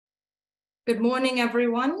Good morning,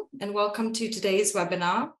 everyone, and welcome to today's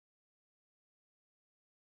webinar.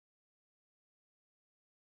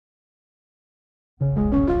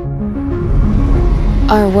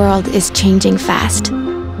 Our world is changing fast.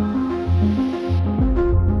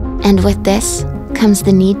 And with this comes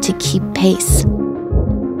the need to keep pace.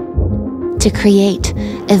 To create,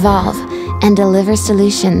 evolve, and deliver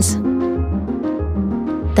solutions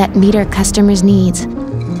that meet our customers' needs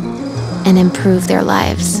and improve their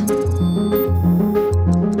lives.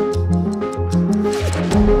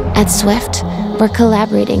 At Swift, we're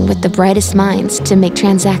collaborating with the brightest minds to make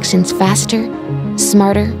transactions faster,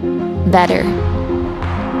 smarter, better.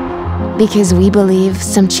 Because we believe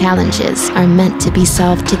some challenges are meant to be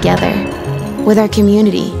solved together. With our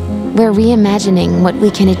community, we're reimagining what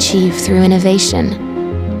we can achieve through innovation.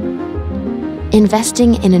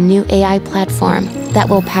 Investing in a new AI platform that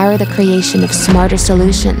will power the creation of smarter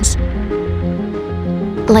solutions,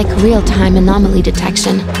 like real-time anomaly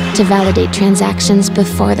detection to validate transactions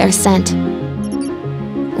before they're sent.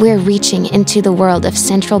 We're reaching into the world of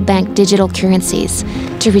central bank digital currencies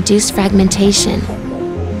to reduce fragmentation,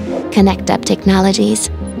 connect up technologies,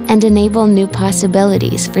 and enable new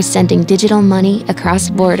possibilities for sending digital money across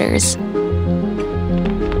borders.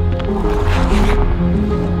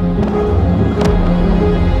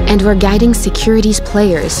 And we're guiding securities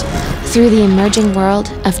players through the emerging world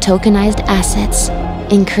of tokenized assets,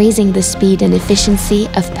 increasing the speed and efficiency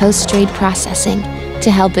of post-trade processing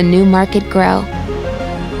to help a new market grow.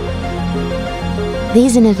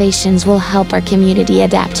 These innovations will help our community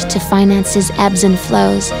adapt to finance's ebbs and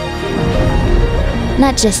flows,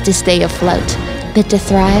 not just to stay afloat, but to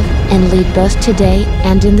thrive and lead both today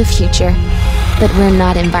and in the future. But we're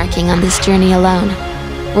not embarking on this journey alone.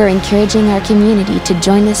 We're encouraging our community to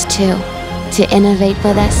join us too, to innovate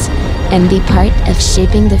with us and be part of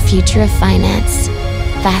shaping the future of finance.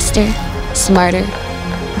 Faster, smarter,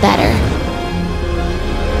 better.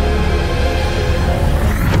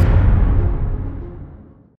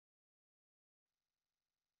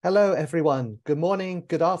 Hello, everyone. Good morning,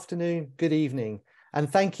 good afternoon, good evening,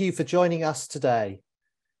 and thank you for joining us today.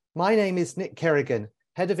 My name is Nick Kerrigan,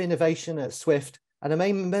 Head of Innovation at Swift, and I'm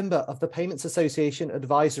a member of the Payments Association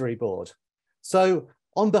Advisory Board. So,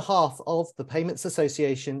 on behalf of the Payments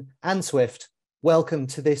Association and Swift, welcome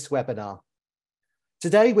to this webinar.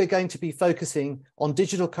 Today, we're going to be focusing on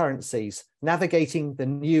digital currencies, navigating the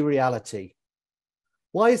new reality.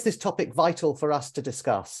 Why is this topic vital for us to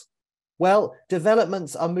discuss? Well,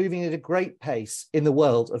 developments are moving at a great pace in the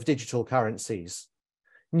world of digital currencies.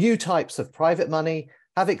 New types of private money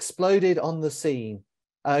have exploded on the scene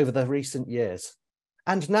over the recent years,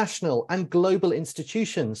 and national and global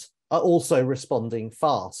institutions are also responding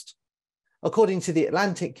fast. According to the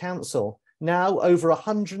Atlantic Council, now over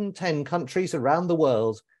 110 countries around the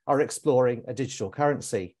world are exploring a digital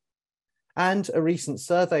currency. And a recent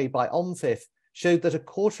survey by OMFIF showed that a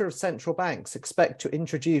quarter of central banks expect to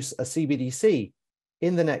introduce a CBDC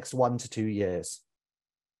in the next 1 to 2 years.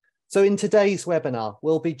 So in today's webinar,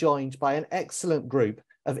 we'll be joined by an excellent group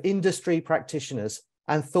of industry practitioners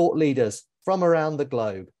and thought leaders from around the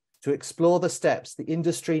globe to explore the steps the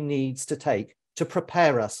industry needs to take to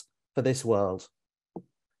prepare us for this world.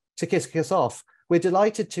 To kick us off, we're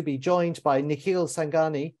delighted to be joined by Nikhil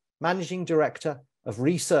Sanghani, Managing Director of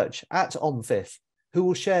Research at OMFIF, who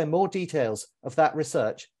will share more details of that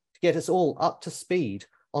research to get us all up to speed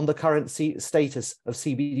on the current status of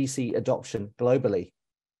CBDC adoption globally.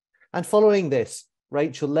 And following this,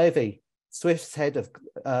 Rachel Levy, Swift's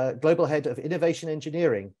Global Head of Innovation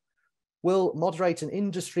Engineering, will moderate an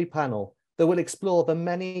industry panel that will explore the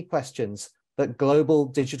many questions that global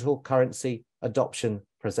digital currency adoption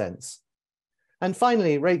presents. And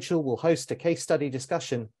finally, Rachel will host a case study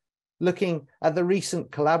discussion looking at the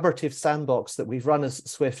recent collaborative sandbox that we've run as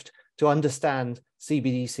Swift to understand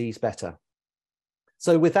CBDCs better.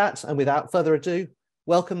 So with that, and without further ado,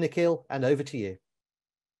 welcome Nikhil, and over to you.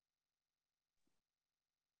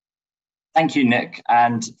 Thank you, Nick,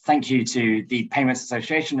 and thank you to the Payments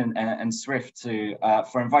Association and Swift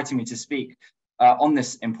for inviting me to speak on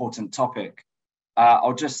this important topic.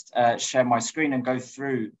 I'll just share my screen and go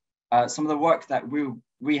through some of the work that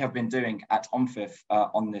we have been doing at OMFIF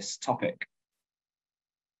on this topic.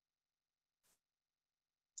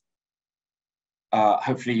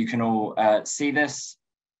 Hopefully you can all see this.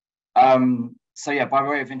 So yeah, by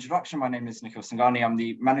way of introduction, my name is Nikhil Sanghani. I'm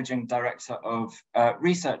the Managing Director of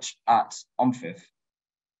Research at OMFIF.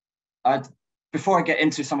 Before I get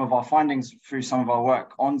into some of our findings through some of our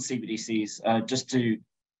work on CBDCs, just to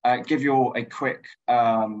give you all a quick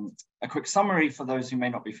summary for those who may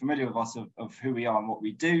not be familiar with us of who we are and what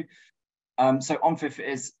we do. So ONFIF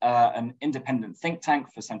is an independent think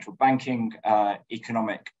tank for central banking,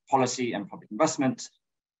 economic policy and public investment.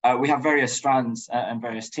 We have various strands and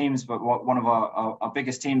various teams, but one of our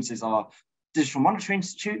biggest teams is our Digital Monetary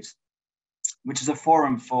Institute, which is a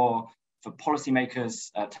forum for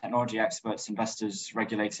policymakers, technology experts, investors,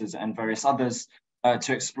 regulators, and various others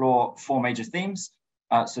to explore four major themes.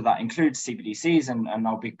 So that includes CBDCs, and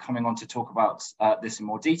I'll be coming on to talk about this in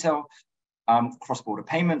more detail, cross-border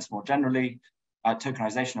payments more generally,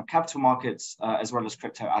 tokenization of capital markets, as well as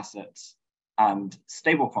crypto assets and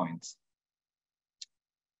stablecoins.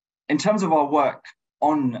 In terms of our work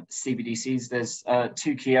on CBDCs, there's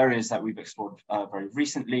two key areas that we've explored very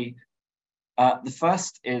recently. The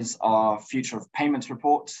first is our Future of Payments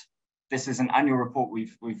report. This is an annual report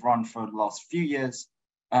we've run for the last few years,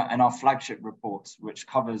 and our flagship report, which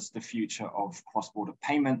covers the future of cross-border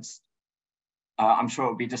payments. I'm sure it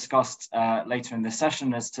will be discussed later in this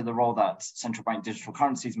session as to the role that central bank digital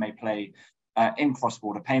currencies may play in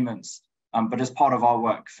cross-border payments. But as part of our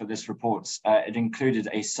work for this report, it included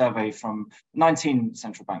a survey from 19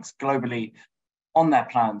 central banks globally on their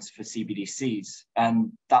plans for CBDCs.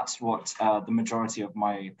 And that's what the majority of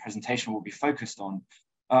my presentation will be focused on.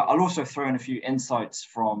 I'll also throw in a few insights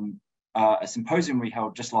from a symposium we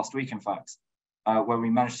held just last week, in fact, where we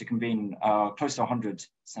managed to convene close to 100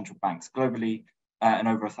 central banks globally and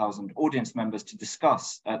over 1,000 audience members to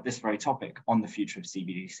discuss this very topic on the future of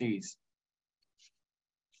CBDCs.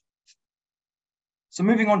 So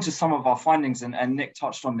moving on to some of our findings, and Nick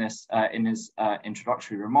touched on this in his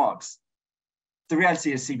introductory remarks. The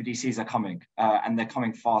reality is CBDCs are coming, and they're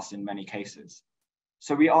coming fast in many cases.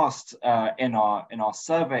 So we asked in our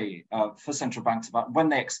survey for central banks about when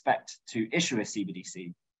they expect to issue a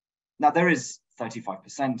CBDC. Now there is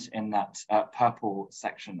 35% in that purple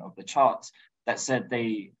section of the chart that said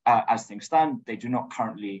they, as things stand, they do not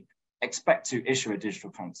currently expect to issue a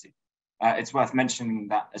digital currency. It's worth mentioning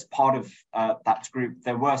that as part of that group,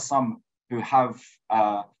 there were some who have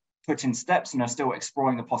put in steps and are still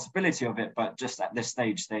exploring the possibility of it, but just at this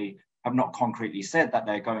stage, they have not concretely said that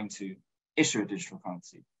they're going to issue a digital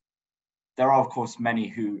currency. There are, of course, many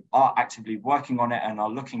who are actively working on it and are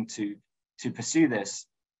looking to pursue this.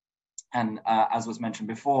 And as was mentioned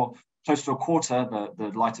before, close to a quarter,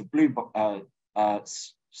 the lighter blue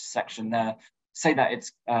section there, say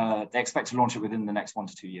that they expect to launch it within the next 1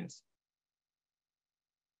 to 2 years.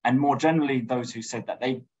 And more generally, those who said that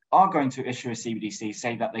they are going to issue a CBDC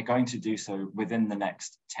say that they're going to do so within the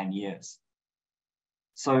next 10 years.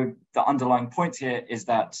 So the underlying point here is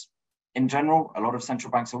that in general, a lot of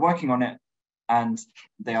central banks are working on it, and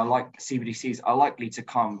they are like CBDCs are likely to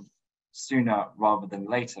come sooner rather than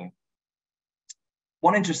later.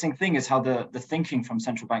 One interesting thing is how the thinking from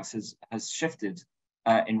central banks has shifted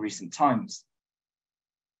in recent times.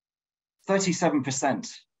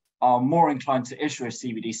 37% are more inclined to issue a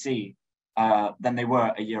CBDC than they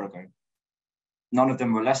were a year ago. None of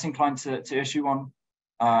them were less inclined to issue one,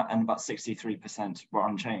 and about 63% were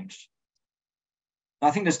unchanged. Now,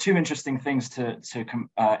 I think there's two interesting things to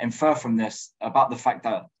infer from this about the fact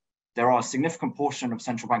that there are a significant portion of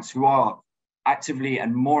central banks who are actively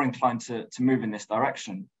and more inclined to move in this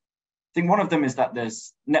direction. I think one of them is that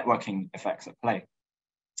there's networking effects at play,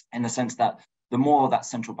 in the sense that the more that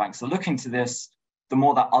central banks are looking to this, the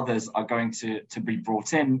more that others are going to be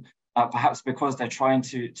brought in, perhaps because they're trying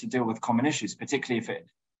to deal with common issues, particularly if it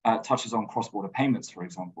touches on cross-border payments, for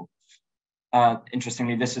example.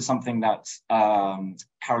 Interestingly, this is something that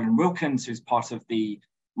Carolyn Wilkins, who's part of the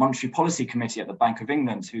Monetary Policy Committee at the Bank of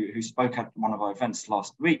England, who spoke at one of our events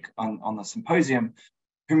last week on the symposium,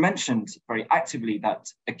 who mentioned very actively that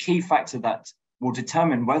a key factor that will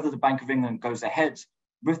determine whether the Bank of England goes ahead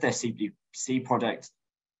with their CBDC project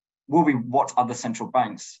will be what other central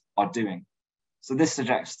banks are doing. So this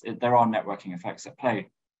suggests that there are networking effects at play.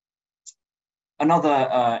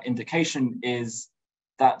 Another indication is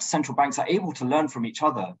that central banks are able to learn from each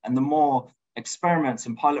other, and the more experiments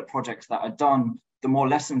and pilot projects that are done, the more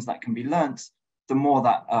lessons that can be learnt, the more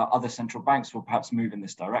that other central banks will perhaps move in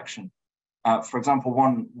this direction. For example,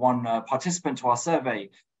 one participant to our survey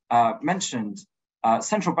mentioned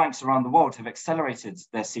central banks around the world have accelerated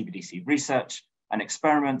their CBDC research and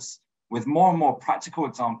experiments with more and more practical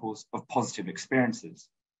examples of positive experiences.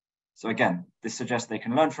 So again, this suggests they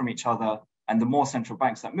can learn from each other, and the more central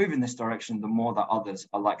banks that move in this direction, the more that others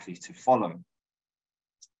are likely to follow.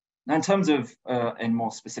 Now, in terms of in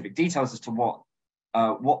more specific details as to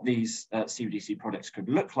what these CBDC projects could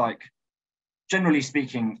look like, generally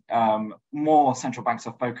speaking, more central banks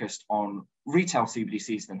are focused on retail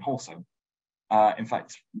CBDCs than wholesale. In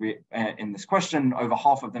fact, in this question, over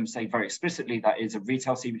half of them say very explicitly that is a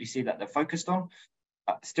retail CBDC that they're focused on.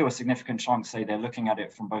 Still a significant chunk say they're looking at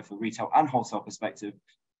it from both a retail and wholesale perspective,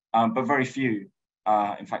 but very few,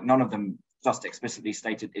 in fact, none of them just explicitly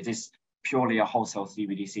stated it is purely a wholesale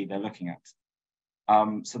CBDC they're looking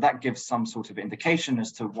at. So that gives some sort of indication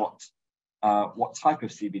as to what type of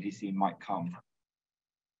CBDC might come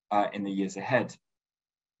in the years ahead.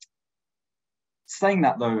 Saying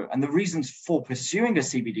that though, and the reasons for pursuing a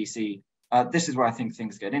CBDC, this is where I think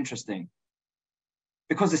things get interesting.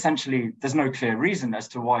 Because essentially there's no clear reason as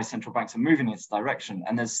to why central banks are moving in this direction,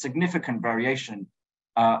 and there's significant variation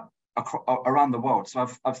around the world. So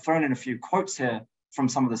I've thrown in a few quotes here from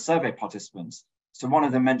some of the survey participants. So one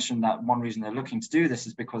of them mentioned that one reason they're looking to do this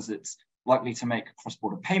is because it's likely to make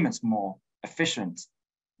cross-border payments more efficient.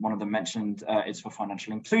 One of them mentioned it's for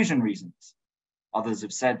financial inclusion reasons. Others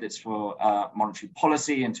have said it's for monetary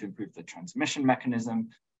policy and to improve the transmission mechanism.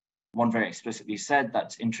 One very explicitly said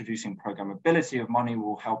that introducing programmability of money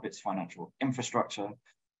will help its financial infrastructure.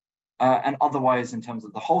 And otherwise, in terms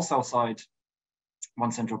of the wholesale side,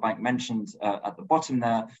 one central bank mentioned at the bottom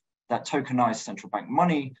there that tokenized central bank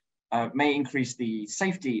money may increase the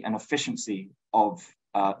safety and efficiency of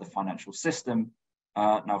the financial system.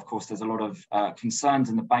 Now, of course, there's a lot of concerns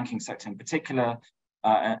in the banking sector in particular,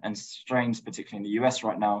 and strains, particularly in the US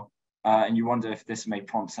right now. And you wonder if this may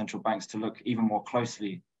prompt central banks to look even more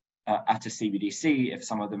closely at a CBDC, if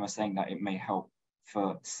some of them are saying that it may help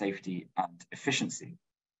for safety and efficiency.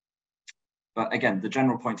 But again, the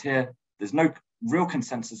general point here, there's no real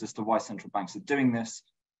consensus as to why central banks are doing this.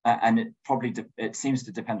 And it seems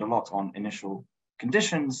to depend a lot on initial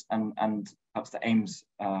conditions and perhaps the aims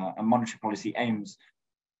and monetary policy aims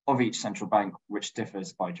of each central bank, which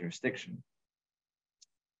differs by jurisdiction.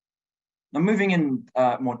 Now, moving in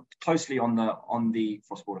more closely on the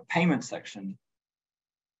cross-border payment section,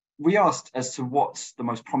 we asked as to what the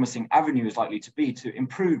most promising avenue is likely to be to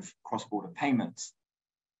improve cross-border payments.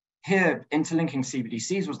 Here, interlinking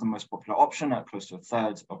CBDCs was the most popular option at close to a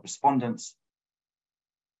third of respondents.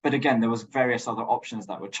 But again, there was various other options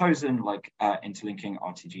that were chosen, like interlinking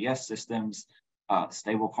RTGS systems,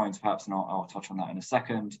 stablecoins perhaps, and I'll touch on that in a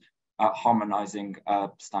second, harmonizing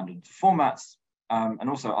standard formats, and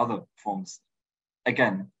also other forms.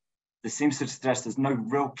 Again, this seems to suggest there's no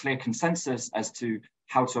real clear consensus as to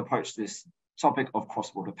how to approach this topic of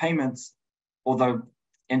cross-border payments, although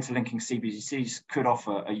interlinking CBDCs could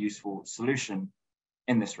offer a useful solution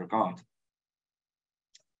in this regard.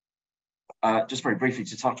 Just very briefly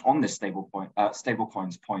to touch on this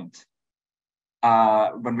stablecoins point,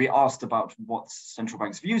 when we asked about what central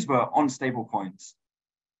banks' views were on stablecoins,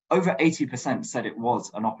 over 80% said it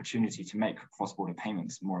was an opportunity to make cross-border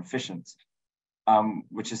payments more efficient,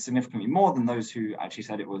 which is significantly more than those who actually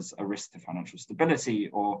said it was a risk to financial stability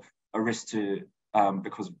or a risk to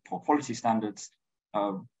because of poor quality standards.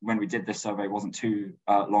 When we did this survey, it wasn't too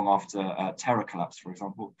long after Terra collapse, for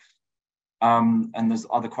example. And there's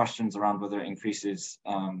other questions around whether it increases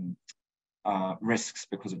risks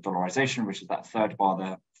because of dollarization, which is that third bar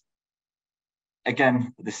there.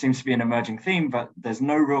 Again, this seems to be an emerging theme, but there's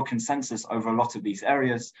no real consensus over a lot of these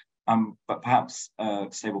areas. But perhaps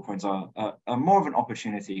stablecoins are more of an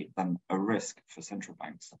opportunity than a risk for central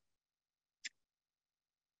banks.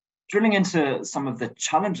 Drilling into some of the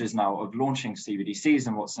challenges now of launching CBDCs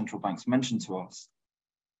and what central banks mentioned to us.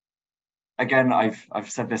 Again, I've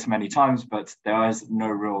said this many times, but there is no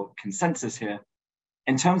real consensus here.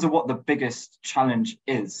 In terms of what the biggest challenge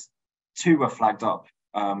is, two were flagged up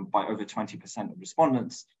by over 20% of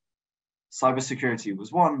respondents. Cybersecurity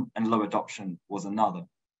was one and low adoption was another.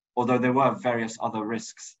 Although there were various other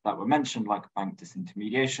risks that were mentioned, like bank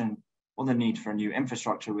disintermediation or the need for a new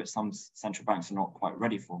infrastructure, which some central banks are not quite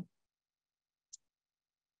ready for.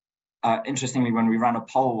 Interestingly, when we ran a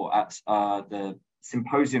poll at the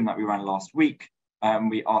symposium that we ran last week,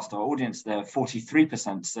 we asked our audience there,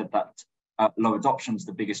 43% said that low adoption is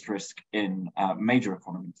the biggest risk in major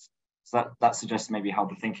economies. So that suggests maybe how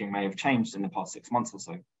the thinking may have changed in the past 6 months or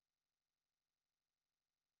so.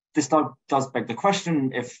 This does beg the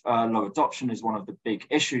question, if low adoption is one of the big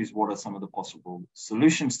issues, what are some of the possible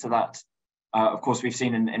solutions to that? Of course, we've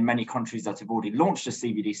seen in many countries that have already launched a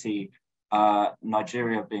CBDC,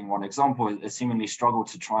 Nigeria being one example, has seemingly struggled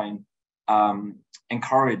to try and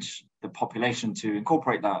encourage the population to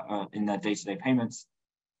incorporate that in their day-to-day payments.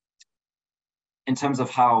 In terms of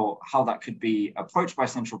how that could be approached by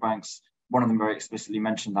central banks, one of them very explicitly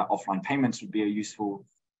mentioned that offline payments would be a useful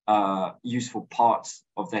part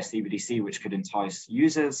of their CBDC, which could entice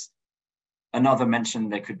users. Another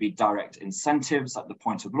mentioned there could be direct incentives at the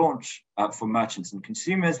point of launch for merchants and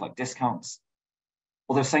consumers, like discounts.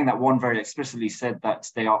 although saying that, one very explicitly said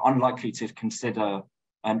that they are unlikely to consider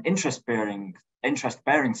an interest-bearing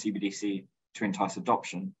CBDC to entice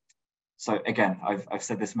adoption. So again, I've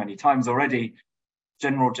said this many times already.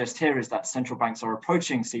 General gist here is that central banks are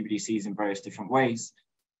approaching CBDCs in various different ways.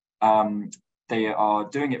 They are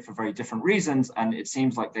doing it for very different reasons, and it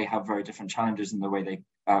seems like they have very different challenges in the way they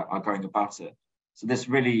are going about it. So this is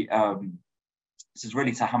really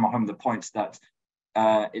to hammer home the point that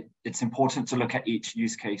it's important to look at each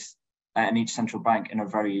use case and each central bank in a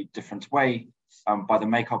very different way by the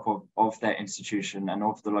makeup of their institution and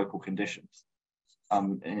of the local conditions.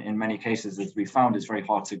 In many cases, as we found, it's very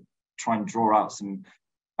hard to try and draw out some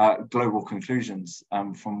global conclusions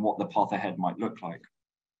from what the path ahead might look like.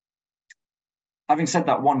 Having said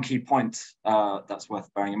that, one key point that's worth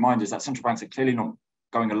bearing in mind is that central banks are clearly not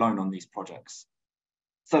going alone on these projects.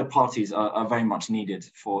 Third parties are very much needed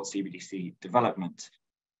for CBDC development.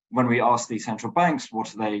 When we ask these central banks,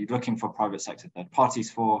 what are they looking for private sector third parties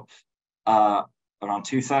for? Around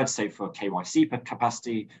 2/3 say for KYC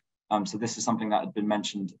capacity. So this is something that had been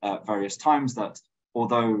mentioned at various times, that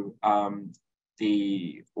although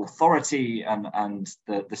the authority and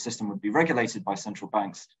the system would be regulated by central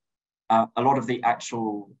banks, a lot of the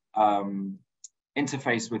actual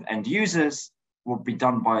interface with end users will be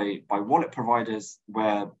done by wallet providers,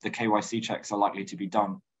 where the KYC checks are likely to be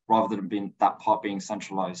done rather than that part being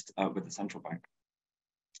centralized with the central bank.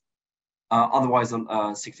 Otherwise,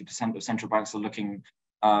 60% of central banks are looking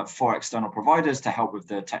for external providers to help with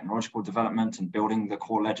the technological development and building the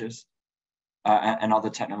core ledgers and other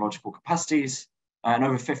technological capacities. And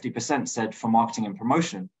over 50% said for marketing and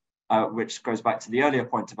promotion, which goes back to the earlier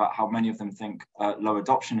point about how many of them think low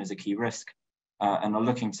adoption is a key risk and are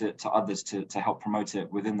looking to others to help promote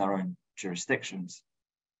it within their own jurisdictions.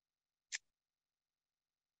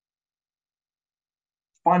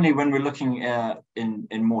 Finally, when we're looking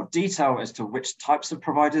in more detail as to which types of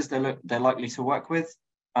providers they're likely to work with,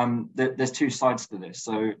 there's two sides to this.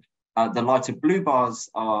 So the lighter blue bars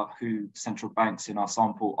are who central banks in our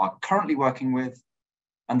sample are currently working with,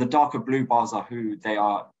 and the darker blue bars are who they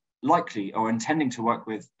are likely or intending to work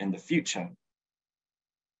with in the future.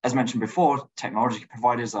 As mentioned before, technology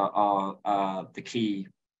providers are the key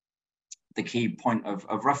point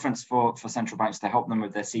of reference for central banks to help them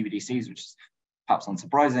with their CBDCs, which is perhaps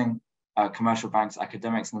unsurprising. Commercial banks,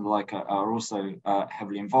 academics, and the like are also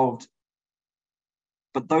heavily involved.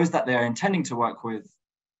 But those that they are intending to work with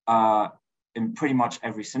in pretty much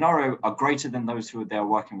every scenario are greater than those who they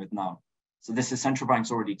are working with now. So this is central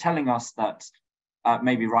banks already telling us that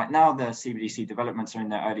maybe right now their CBDC developments are in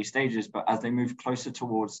their early stages, but as they move closer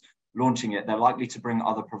towards launching it, they're likely to bring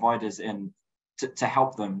other providers in to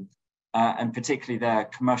help them. And particularly their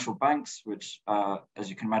commercial banks, which, as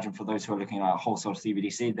you can imagine, for those who are looking at wholesale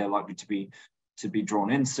CBDC, they're likely to be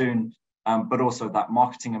drawn in soon. But also that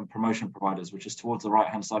marketing and promotion providers, which is towards the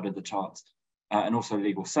right-hand side of the chart, and also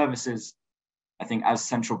legal services. I think as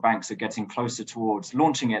central banks are getting closer towards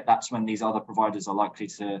launching it, that's when these other providers are likely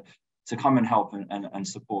to come and help and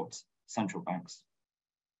support central banks.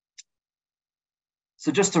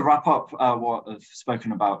 So just to wrap up what I've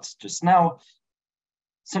spoken about just now,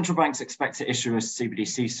 central banks expect to issue a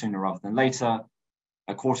CBDC sooner rather than later.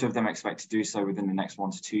 A quarter of them expect to do so within the next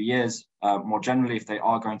 1 to 2 years. More generally, if they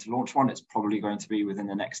are going to launch one, it's probably going to be within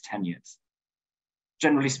the next 10 years.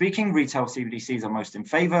 Generally speaking, retail CBDCs are most in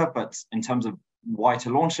favor, but in terms of why to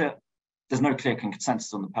launch it, there's no clear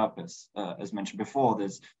consensus on the purpose. As mentioned before,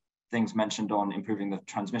 there's things mentioned on improving the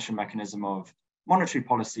transmission mechanism of monetary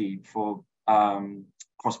policy, for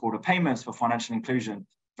cross-border payments, for financial inclusion.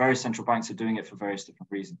 Various central banks are doing it for various different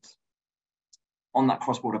reasons. On that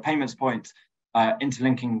cross-border payments point,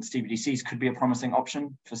 interlinking CBDCs could be a promising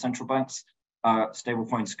option for central banks.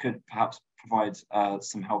 Stablecoins could perhaps provide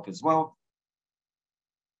some help as well.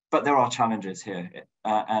 But there are challenges here.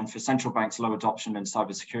 And for central banks, low adoption and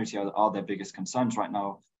cybersecurity are their biggest concerns right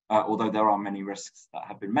now, although there are many risks that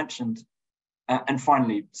have been mentioned. And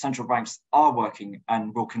finally, central banks are working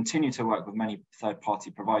and will continue to work with many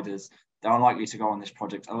third-party providers. They're unlikely to go on this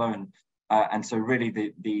project alone. And so really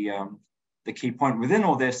the key point within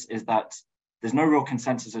all this is that there's no real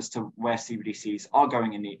consensus as to where CBDCs are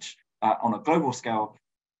going in each on a global scale,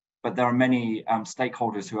 but there are many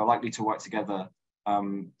stakeholders who are likely to work together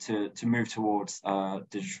to move towards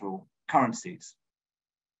digital currencies.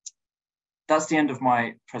 That's the end of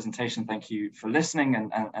my presentation. Thank you for listening,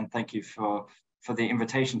 and thank you for the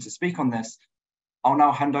invitation to speak on this. I'll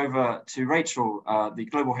now hand over to Rachel, the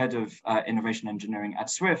Global Head of Innovation Engineering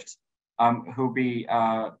at Swift, who will be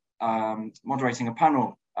moderating a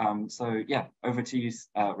panel. So yeah, over to you,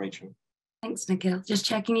 Rachel. Thanks, Nikhil. Just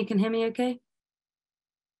checking you can hear me okay?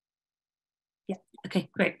 Yeah, okay,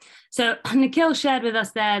 great. So Nikhil shared with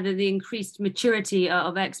us there the increased maturity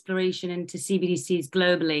of exploration into CBDCs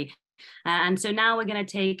globally. And so now we're going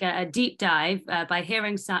to take a deep dive by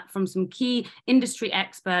hearing from some key industry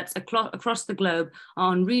experts across the globe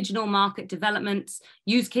on regional market developments,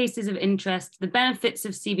 use cases of interest, the benefits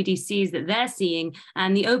of CBDCs that they're seeing,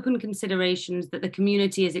 and the open considerations that the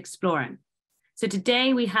community is exploring. So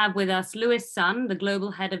today we have with us Louis Sun, the Global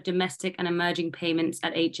Head of Domestic and Emerging Payments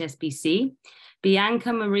at HSBC,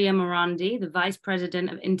 Bianca Maria Morandi, the Vice President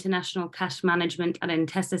of International Cash Management at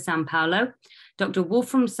Intesa Sanpaolo, Dr.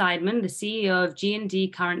 Wolfram Seidman, the CEO of G&D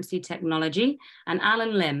Currency Technology, and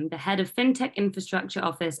Alan Lim, the Head of FinTech Infrastructure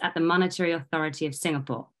Office at the Monetary Authority of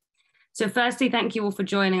Singapore. So firstly, thank you all for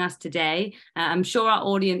joining us today. I'm sure our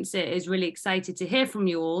audience is really excited to hear from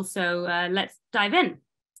you all, so let's dive in.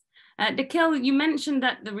 Nikhil, you mentioned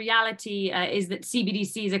that the reality is that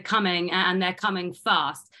CBDCs are coming and they're coming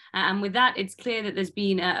fast. And with that, it's clear that there's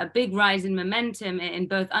been a big rise in momentum in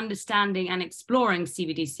both understanding and exploring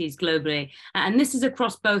CBDCs globally. And this is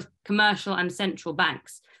across both commercial and central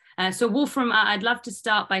banks. So Wolfram, I'd love to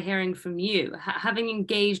start by hearing from you. Having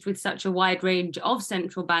engaged with such a wide range of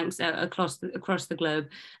central banks across the globe,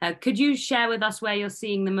 could you share with us where you're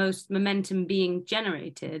seeing the most momentum being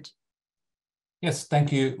generated? Yes,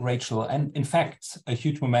 thank you, Rachel. And in fact, a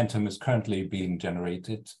huge momentum is currently being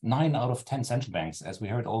generated. 9 out of 10 central banks, as we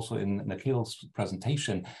heard also in Nikhil's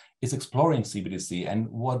presentation, is exploring CBDC. And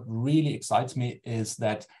what really excites me is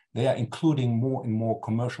that they are including more and more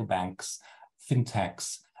commercial banks,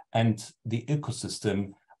 fintechs, and the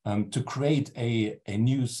ecosystem to create a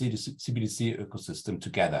new CBDC ecosystem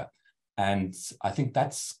together. And I think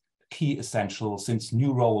that's key essential, since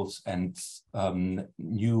new roles and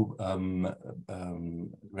new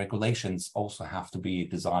regulations also have to be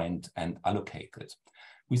designed and allocated.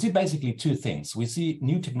 We see basically 2 things. We see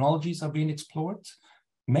new technologies are being explored,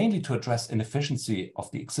 mainly to address inefficiency of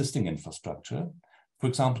the existing infrastructure. For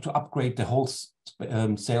example, to upgrade the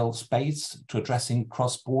wholesale space, to addressing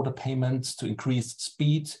cross-border payments, to increase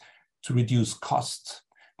speed, to reduce cost.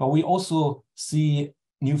 But we also see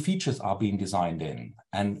new features are being designed in,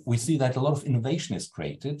 and we see that a lot of innovation is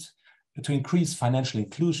created to increase financial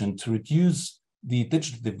inclusion, to reduce the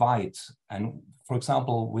digital divide. And for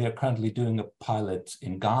example, we are currently doing a pilot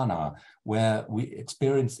in Ghana where we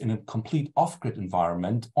experienced in a complete off-grid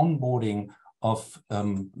environment onboarding of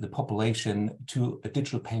the population to a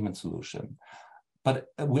digital payment solution. But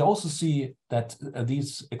we also see that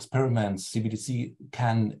these experiments, CBDC,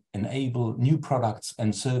 can enable new products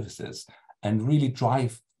and services and really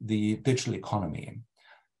drive the digital economy.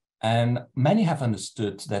 And many have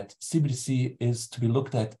understood that CBDC is to be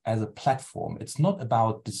looked at as a platform. It's not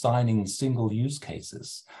about designing single use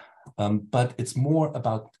cases, but it's more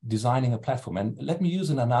about designing a platform. And let me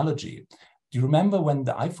use an analogy. Do you remember when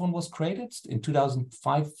the iPhone was created in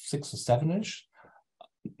 2005, 6 or 7-ish?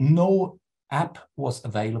 No app was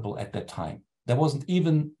available at that time. There wasn't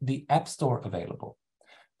even the App Store available.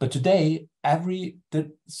 But today, every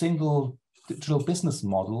single digital business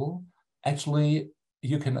model, actually,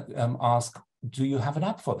 you can ask, do you have an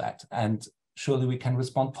app for that? And surely we can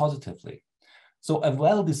respond positively. So a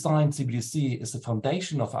well-designed CBDC is the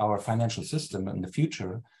foundation of our financial system in the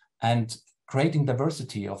future, and creating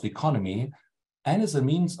diversity of the economy, and is a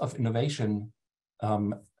means of innovation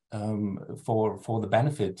for the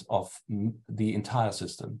benefit of the entire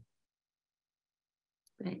system.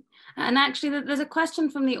 Great. And actually, there's a question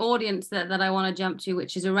from the audience that I want to jump to,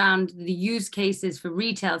 which is around the use cases for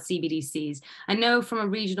retail CBDCs. I know from a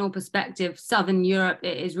regional perspective, Southern Europe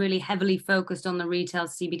is really heavily focused on the retail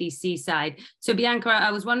CBDC side. So Bianca,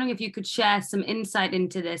 I was wondering if you could share some insight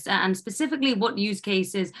into this, and specifically what use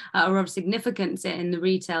cases are of significance in the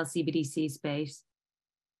retail CBDC space.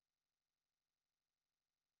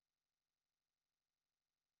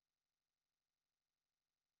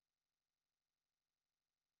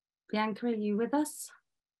 Bianca, are you with us?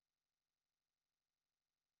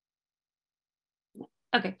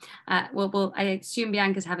 Okay, well, I assume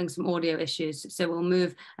Bianca's having some audio issues, so we'll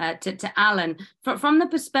move to Alan. From the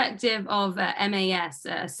perspective of MAS,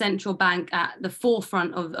 a central bank at the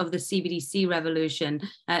forefront of the CBDC revolution,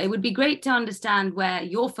 it would be great to understand where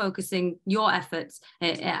you're focusing your efforts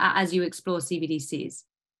as you explore CBDCs.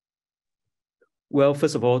 Well,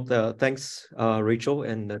 first of all, thanks, Rachel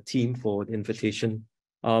and the team for the invitation.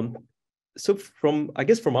 So I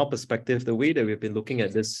guess from our perspective, the way that we've been looking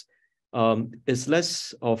at this is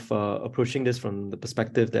less of approaching this from the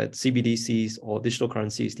perspective that CBDCs or digital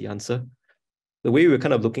currency is the answer. The way we're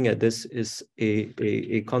kind of looking at this is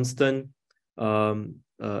a constant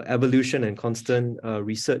evolution and constant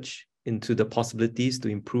research into the possibilities to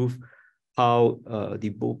improve how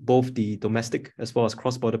both the domestic as well as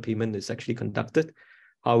cross-border payment is actually conducted,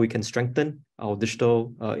 how we can strengthen our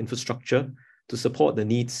digital infrastructure to support the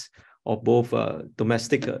needs of both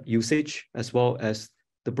domestic usage as well as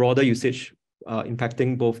the broader usage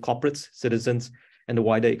impacting both corporates, citizens, and the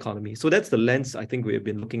wider economy. So that's the lens I think we have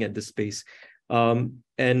been looking at this space.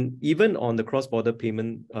 And even on the cross-border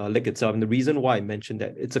payment leg itself, and the reason why I mentioned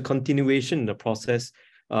that, it's a continuation in the process,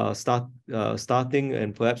 starting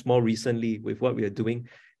and perhaps more recently with what we are doing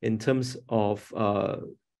in terms of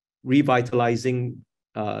revitalizing,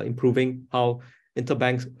 improving how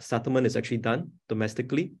interbank settlement is actually done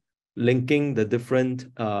domestically, linking the different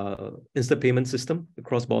instant payment system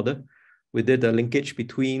across border. We did a linkage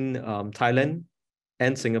between Thailand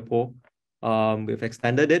and Singapore. We've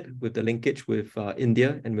extended it with the linkage with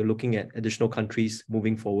India, and we're looking at additional countries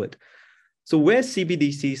moving forward. So where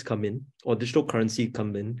CBDCs come in, or digital currency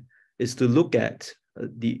come in, is to look at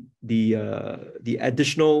the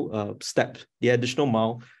additional step, the additional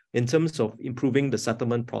mile in terms of improving the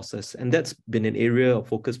settlement process. And that's been an area of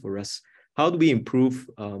focus for us. How do we improve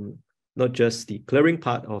not just the clearing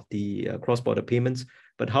part of the cross-border payments,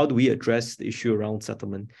 but how do we address the issue around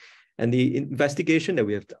settlement? And the investigation that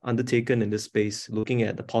we have undertaken in this space, looking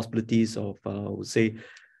at the possibilities of, I would say,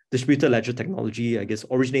 distributed ledger technology, I guess,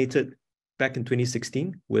 originated back in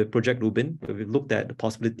 2016 with Project Rubin, where we looked at the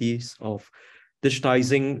possibilities of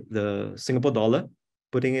digitizing the Singapore dollar,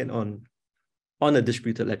 putting it on a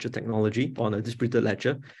distributed ledger technology, on a distributed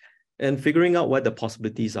ledger, and figuring out what the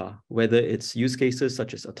possibilities are, whether it's use cases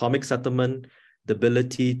such as atomic settlement, the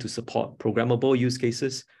ability to support programmable use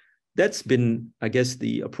cases. That's been, I guess,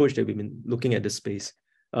 the approach that we've been looking at this space.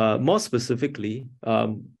 More specifically,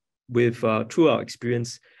 through our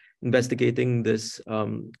experience investigating this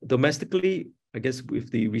domestically, I guess with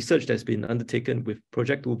the research that's been undertaken with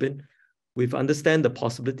Project Rubin, we've understand the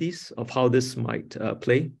possibilities of how this might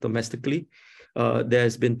play domestically.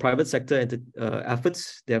 There's been private sector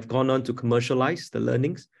efforts that have gone on to commercialize the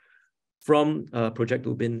learnings from Project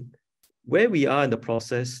Rubin. Where we are in the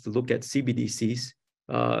process to look at CBDCs,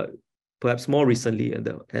 perhaps more recently,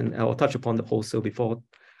 and I'll touch upon the wholesale before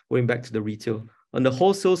going back to the retail. On the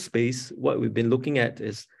wholesale space, what we've been looking at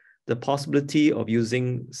is the possibility of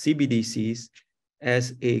using CBDCs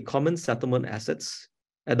as a common settlement assets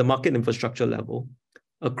at the market infrastructure level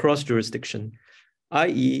across jurisdiction,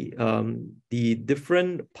 i.e. The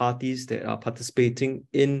different parties that are participating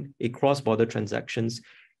in a cross-border transactions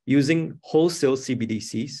using wholesale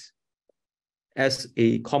CBDCs as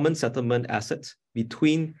a common settlement asset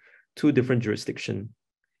between two different jurisdictions.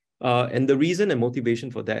 And the reason and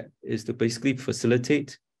motivation for that is to basically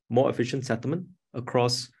facilitate more efficient settlement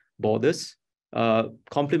across borders,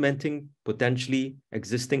 complementing potentially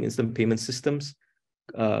existing instant payment systems,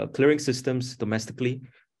 clearing systems domestically,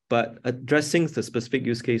 but addressing the specific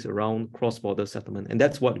use case around cross-border settlement. And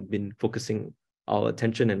that's what we've been focusing our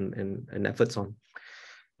attention and efforts on.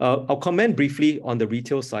 I'll comment briefly on the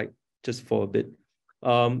retail side, just for a bit.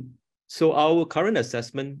 So our current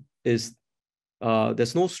assessment is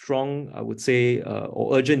there's no strong, I would say,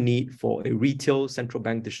 or urgent need for a retail central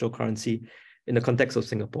bank digital currency in the context of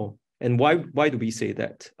Singapore. And why do we say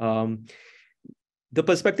that? The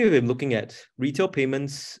perspective we're looking at, retail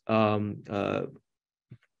payments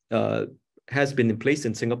has been in place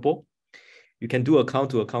in Singapore. You can do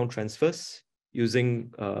account-to-account transfers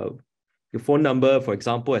using your phone number, for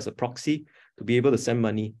example, as a proxy to be able to send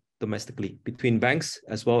money domestically between banks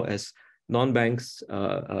as well as non-banks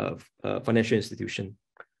financial institution.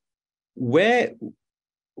 Where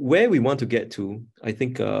we want to get to, I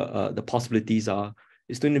think the possibilities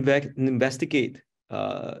is to investigate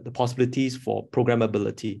the possibilities for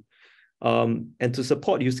programmability and to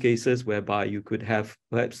support use cases whereby you could have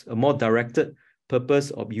perhaps a more directed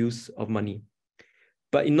purpose of use of money.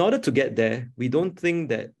 But in order to get there, we don't think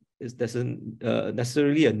that there's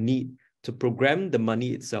necessarily a need to program the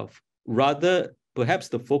money itself. Rather, perhaps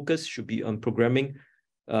the focus should be on programming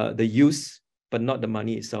the use, but not the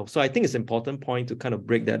money itself. So I think it's an important point to kind of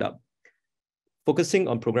break that up. Focusing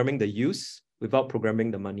on programming the use without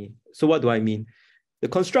programming the money. So what do I mean? The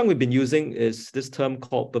construct we've been using is this term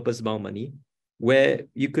called purpose-bound money, where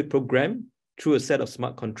you could program through a set of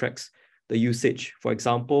smart contracts the usage. For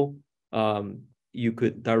example, you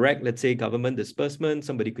could direct, let's say, government disbursement.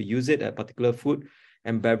 Somebody could use it at particular food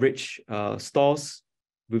and beverage stores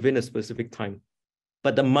within a specific time.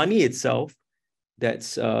 But the money itself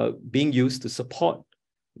that's being used to support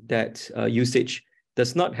that usage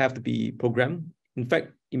does not have to be programmed. In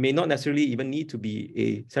fact, it may not necessarily even need to be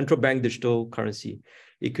a central bank digital currency.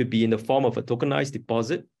 It could be in the form of a tokenized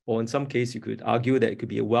deposit, or in some case, you could argue that it could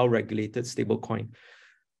be a well-regulated stable coin.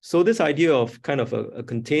 So this idea of kind of a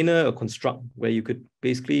container, a construct where you could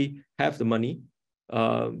basically have the money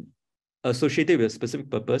associated with a specific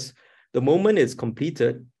purpose. The moment it's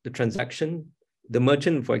completed, the transaction, the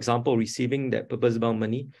merchant, for example, receiving that purpose-bound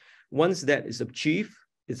money, once that is achieved,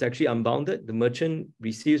 it's actually unbounded. The merchant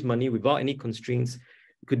receives money without any constraints,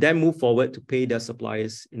 could then move forward to pay their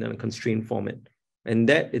suppliers in a constrained format. And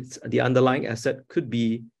that it's the underlying asset could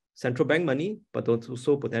be central bank money, but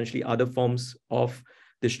also potentially other forms of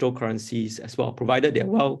digital currencies as well, provided they're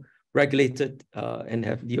well regulated and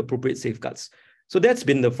have the appropriate safeguards. So that's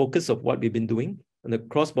been the focus of what we've been doing on the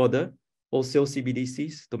cross-border wholesale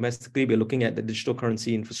CBDCs. Domestically, we're looking at the digital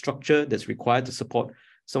currency infrastructure that's required to support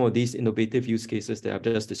some of these innovative use cases that I've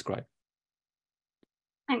just described.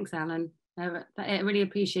 Thanks, Alan. I really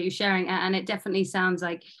appreciate you sharing, and it definitely sounds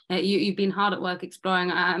like you've been hard at work exploring.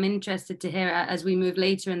 I'm interested to hear as we move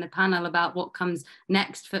later in the panel about what comes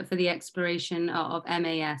next for the exploration of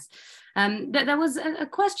MAS. There was a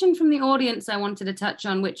question from the audience I wanted to touch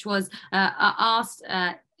on, which was asked,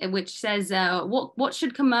 which says, what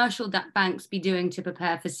should commercial banks be doing to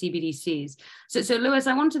prepare for CBDCs? So Lewis,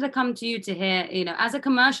 I wanted to come to you to hear, as a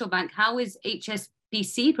commercial bank, how is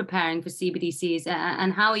HSBC preparing for CBDCs,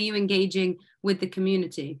 and how are you engaging with the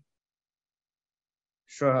community?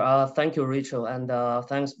 Sure. Thank you, Rachel, and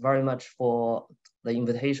thanks very much for the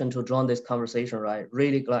invitation to join this conversation. Right,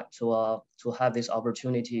 really glad to have this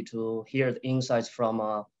opportunity to hear the insights from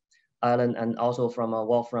Alan and also from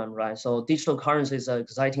Wolfram. Right, so digital currency is an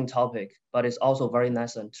exciting topic, but it's also very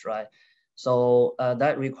nascent. Right, so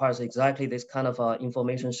that requires exactly this kind of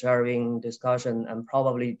information sharing, discussion, and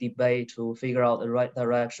probably debate to figure out the right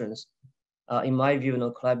directions. In my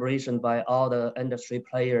view, collaboration by all the industry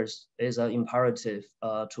players is imperative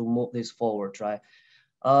to move this forward, right?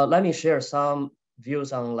 Let me share some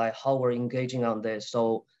views on like how we're engaging on this.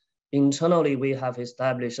 So internally, we have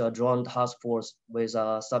established a joint task force with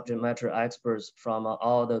subject matter experts from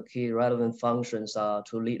all the key relevant functions to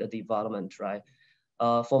lead the development, right?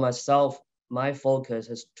 For myself, my focus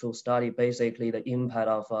is to study basically the impact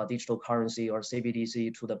of digital currency or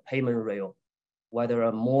CBDC to the payment rail, whether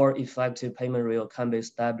a more effective payment rail can be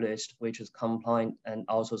established, which is compliant and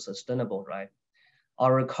also sustainable, right?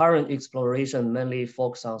 Our current exploration mainly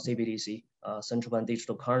focuses on CBDC, central bank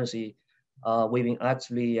digital currency. We've been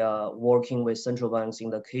actively working with central banks in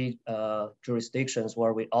the key jurisdictions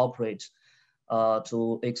where we operate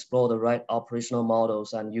to explore the right operational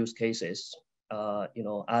models and use cases.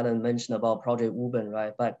 Alan mentioned about Project Uben,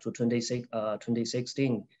 right? Back to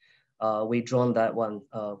 2016. We joined that one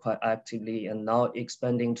quite actively, and now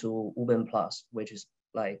expanding to Uben Plus, which is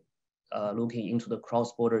like looking into the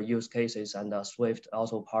cross-border use cases, and Swift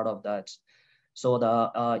also part of that. So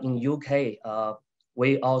in UK,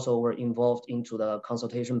 we also were involved into the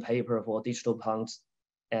consultation paper for digital pounds,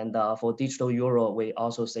 and for digital euro, we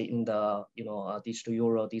also sit in the digital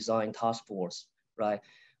euro design task force, right?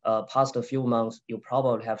 Past a few months, you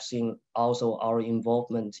probably have seen also our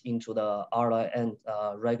involvement into the RIN,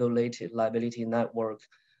 regulated liability network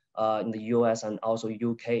in the US and also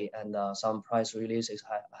UK, and some press releases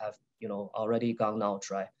have already gone out,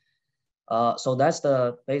 right? So that's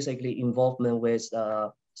the basically involvement with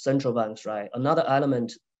central banks, right? Another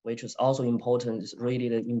element which is also important is really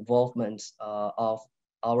the involvement of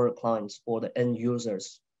our clients or the end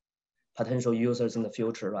users, potential users in the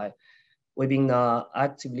future, right? We've been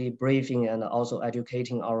actively briefing and also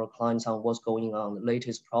educating our clients on what's going on, the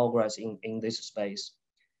latest progress in this space.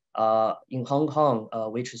 In Hong Kong,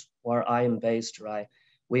 which is where I am based, right?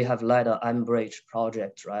 We have led an Unbridge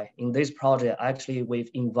project, right? In this project, actually, we've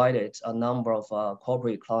invited a number of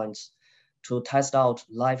corporate clients to test out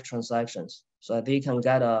live transactions so that they can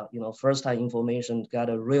get a first-hand information, get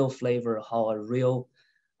a real flavor how a real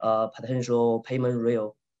potential payment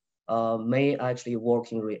rail may actually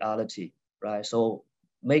work in reality, right? So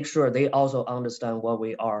make sure they also understand what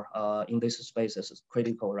we are in this space is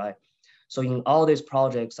critical, right? So in all these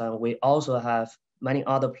projects, we also have many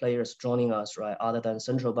other players joining us, right? Other than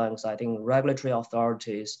central banks, I think regulatory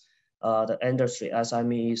authorities, the industry,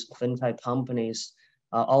 SMEs, fintech companies,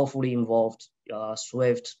 all fully involved.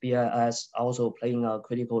 Swift, BIS also playing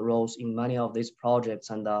critical roles in many of these projects,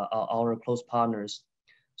 and our close partners.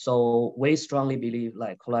 So we strongly believe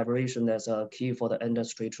like collaboration is a key for the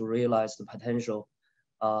industry to realize the potential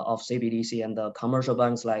of CBDC, and the commercial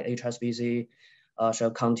banks like HSBC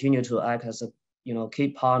shall continue to act as key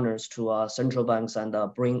partners to central banks and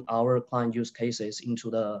bring our client use cases into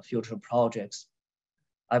the future projects.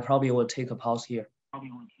 I probably will take a pause here.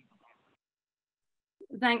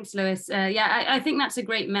 Thanks, Lewis. Yeah, I think that's a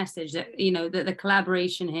great message that, that the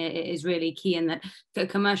collaboration here is really key, and that the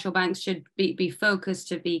commercial banks should be focused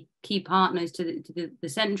to be key partners to the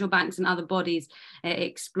central banks and other bodies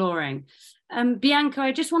exploring. Bianca,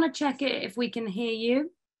 I just want to check if we can hear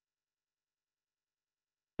you.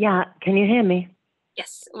 Yeah, can you hear me?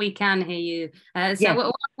 Yes, we can hear you. Yes.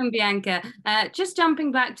 Welcome, Bianca. Just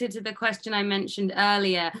jumping back to the question I mentioned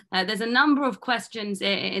earlier, there's a number of questions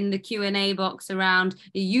in the Q&A box around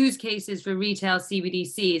the use cases for retail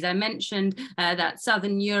CBDCs. I mentioned that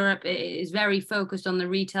Southern Europe is very focused on the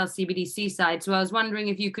retail CBDC side. So I was wondering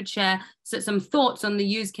if you could share some thoughts on the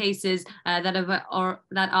use cases that are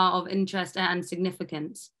of interest and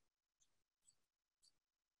significance.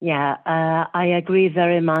 Yeah, I agree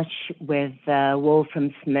very much with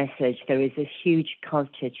Wolfram's message. There is a huge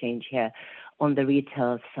culture change here on the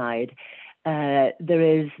retail side. There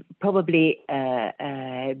is probably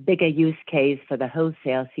a bigger use case for the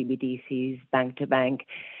wholesale CBDCs, bank to bank,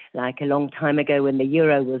 like a long time ago when the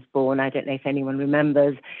euro was born. I don't know if anyone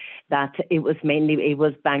remembers that it was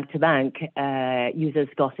bank to bank. Users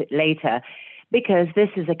got it later because this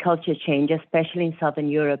is a culture change, especially in Southern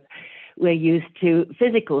Europe. We're used to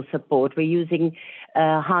physical support. We're using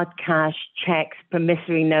hard cash, checks,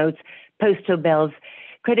 promissory notes, postal bills.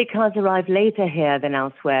 Credit cards arrive later here than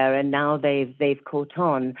elsewhere, and now they've caught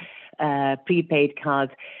on. Prepaid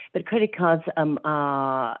cards, but credit cards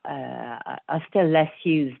are still less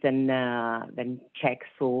used than checks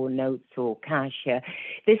or notes or cash here.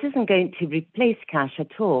 This isn't going to replace cash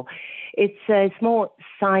at all. It's more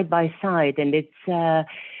side by side, and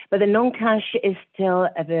but the non-cash is still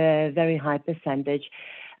a very high percentage,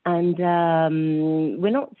 and we're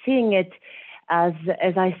not seeing it as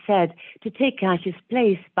I said, to take cash's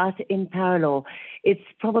place, but in parallel. It's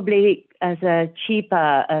probably as a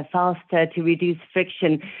cheaper, faster to reduce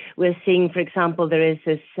friction. We're seeing, for example, there is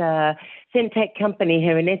this fintech company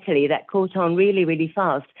here in Italy that caught on really, really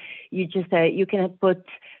fast. You can put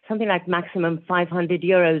something like maximum 500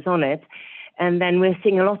 euros on it. And then we're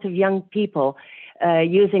seeing a lot of young people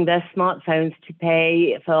using their smartphones to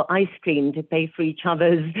pay for ice cream, to pay for each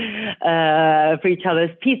other's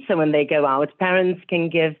pizza when they go out. Parents can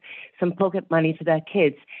give some pocket money to their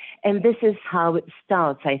kids. And this is how it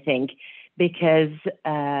starts, I think, because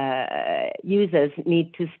users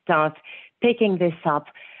need to start picking this up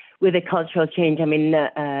with a cultural change. I mean,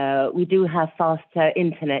 we do have faster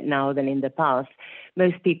internet now than in the past.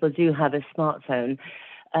 Most people do have a smartphone.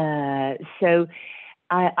 So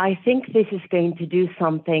I think this is going to do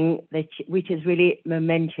something which is really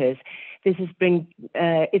momentous. This is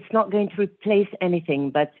it's not going to replace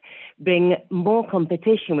anything, but bring more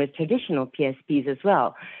competition with traditional PSPs as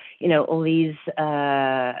well. You know, all these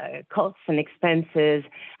costs and expenses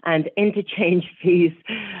and interchange fees.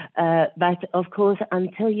 But of course,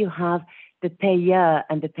 until you have the payer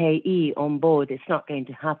and the payee on board, it's not going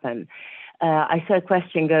to happen. I saw a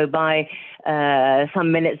question go by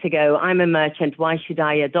some minutes ago. I'm a merchant. Why should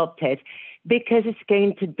I adopt it? Because it's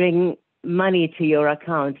going to bring money to your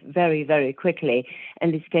account very, very quickly,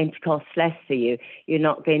 and it's going to cost less for you. You're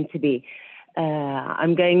not going to be.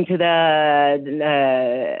 I'm going to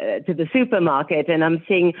the supermarket, and I'm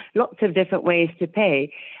seeing lots of different ways to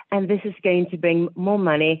pay, and this is going to bring more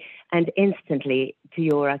money and instantly to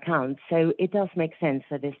your account. So it does make sense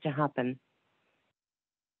for this to happen.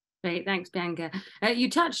 Great, thanks, Bianca. You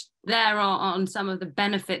touched there on some of the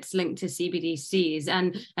benefits linked to CBDCs,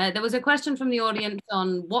 and there was a question from the audience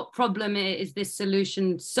on what problem is this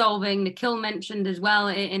solution solving. Nikhil mentioned as well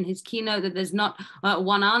in his keynote that there's not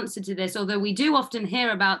one answer to this, although we do often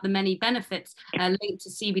hear about the many benefits linked to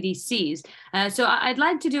CBDCs. So I'd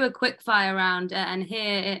like to do a quick fire round and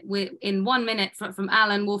hear in 1 minute from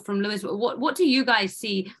Alan, Wolfram, Lewis, what do you guys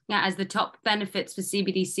see as the top benefits for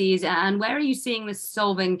CBDCs, and where are you seeing this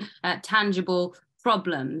solving tangible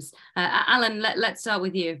problems? Alan, let's start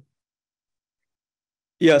with you.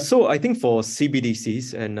 Yeah, so I think for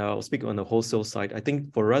CBDCs, and I'll speak on the wholesale side, I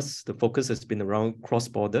think for us, the focus has been around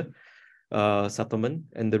cross-border settlement.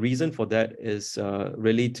 And the reason for that is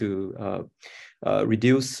really to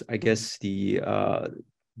reduce, I guess, the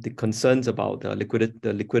concerns about the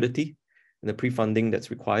liquidity and the pre-funding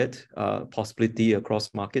that's required, possibility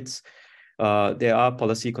across markets. There are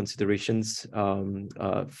policy considerations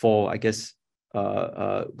for, I guess,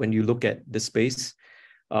 when you look at the space.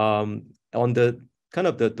 On the kind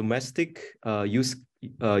of the domestic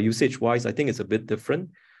usage-wise, I think it's a bit different.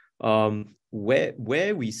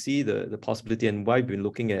 Where we see the possibility and why we've been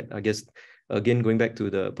looking at, I guess, again, going back to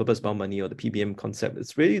the purpose-bound money or the PBM concept,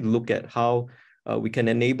 it's really to look at how we can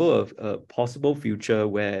enable a possible future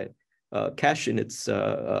where cash in its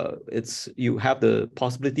you have the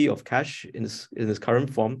possibility of cash in its current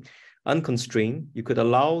form, unconstrained. You could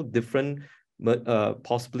allow different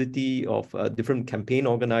possibility of different campaign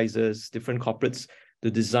organizers, different corporates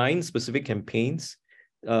to design specific campaigns,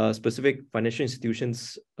 specific financial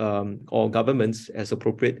institutions or governments as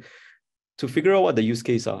appropriate, to figure out what the use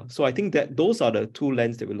case are. So I think that those are the two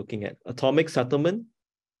lenses that we're looking at: atomic settlement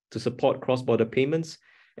to support cross-border payments,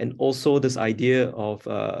 and also this idea of,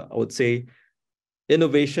 I would say,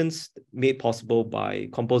 innovations made possible by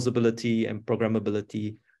composability and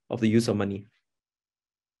programmability of the use of money.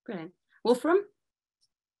 Brilliant. Wolfram?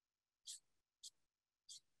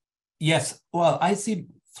 Yes, well, I see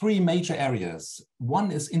three major areas.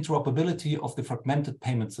 One is interoperability of the fragmented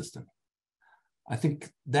payment system. I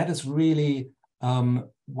think that is really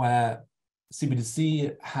where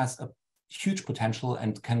CBDC has a huge potential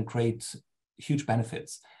and can create huge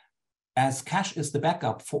benefits. As cash is the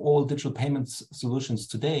backup for all digital payments solutions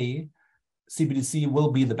today, CBDC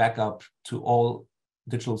will be the backup to all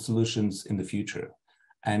digital solutions in the future.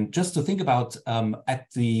 And just to think about at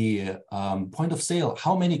the point of sale,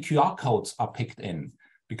 how many QR codes are picked in,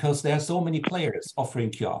 because there are so many players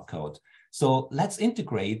offering QR code. So let's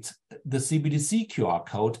integrate the CBDC QR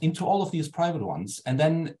code into all of these private ones. And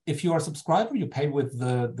then if you are a subscriber, you pay with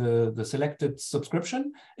the selected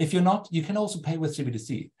subscription. If you're not, you can also pay with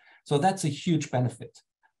CBDC. So that's a huge benefit.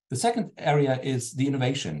 The second area is the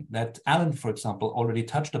innovation that Alan, for example, already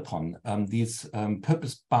touched upon, these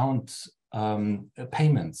purpose-bound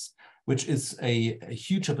payments, which is a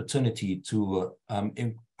huge opportunity to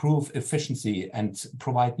improve efficiency and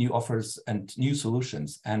provide new offers and new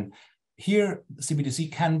solutions. And here,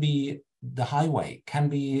 CBDC can be the highway, can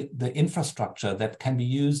be the infrastructure that can be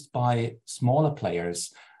used by smaller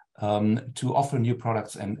players to offer new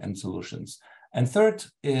products and solutions. And third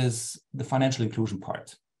is the financial inclusion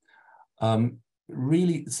part.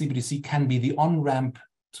 Really, CBDC can be the on-ramp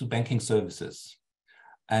to banking services.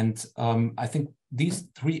 And I think these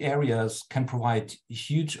three areas can provide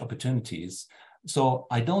huge opportunities. So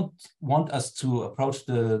I don't want us to approach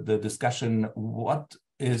the discussion, what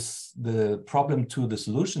is the problem to the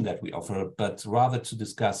solution that we offer, but rather to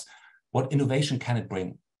discuss what innovation can it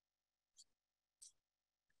bring.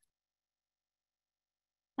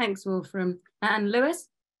 Thanks, Wolfram. And Lewis?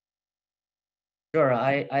 Sure,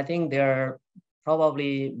 I think there are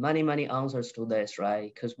probably many answers to this,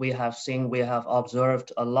 right? Because we have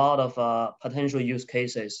observed a lot of potential use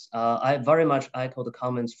cases. I very much echo the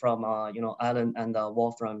comments from Alan and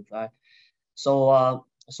Wolfram, right?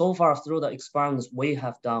 So far through the experiments we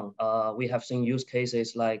have done, we have seen use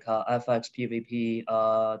cases like FX PVP,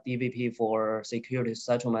 DVP for security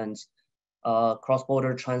settlements,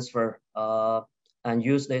 cross-border transfer, and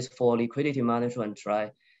use this for liquidity management,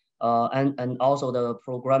 right? And also the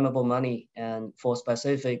programmable money and for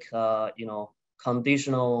specific,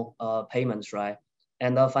 conditional payments, right?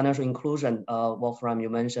 And the financial inclusion, Wolfram, you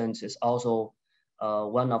mentioned, is also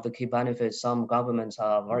one of the key benefits some governments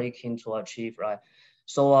are very keen to achieve, right?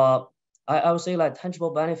 So I would say like tangible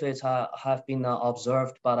benefits have been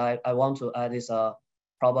observed, but I want to add is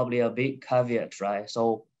probably a big caveat, right?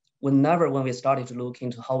 So when we started to look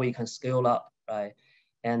into how we can scale up, right?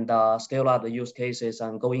 And scale up the use cases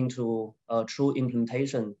and go into true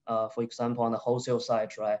implementation, for example, on the wholesale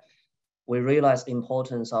side, right? We realized the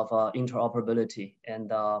importance of interoperability.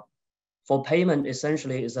 And for payment,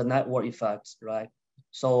 essentially, is a network effect, right?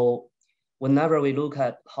 So whenever we look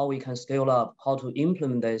at how we can scale up, how to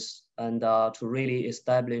implement this, and to really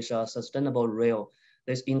establish a sustainable rail,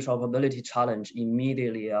 this interoperability challenge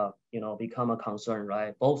immediately, become a concern,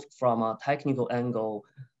 right? Both from a technical angle,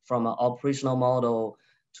 from an operational model,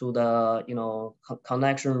 to the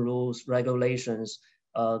connection rules, regulations,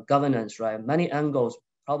 governance, right? Many angles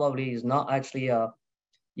probably is not actually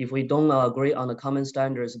if we don't agree on the common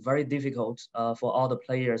standards, very difficult for all the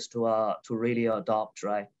players to really adopt,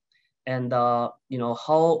 right? And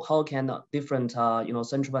how can different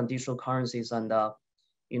central bank digital currencies and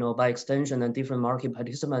by extension and different market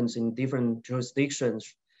participants in different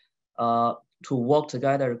jurisdictions to work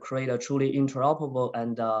together, create a truly interoperable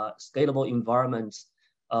and scalable environment,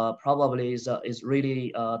 probably is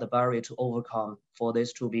really the barrier to overcome for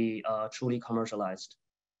this to be truly commercialized.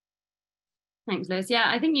 Thanks, Liz. Yeah,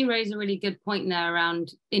 I think you raise a really good point there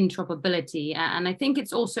around interoperability. And I think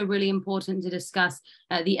it's also really important to discuss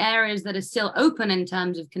the areas that are still open in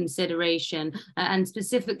terms of consideration, and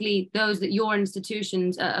specifically those that your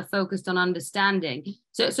institutions are focused on understanding.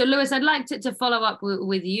 So Lewis, I'd like to follow up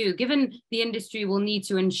with you. Given the industry will need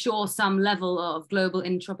to ensure some level of global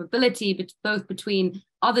interoperability, but both between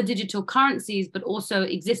other digital currencies, but also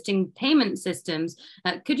existing payment systems,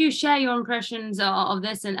 could you share your impressions of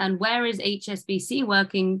this, and where is HSBC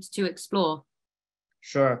working to explore?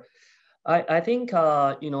 Sure. I think,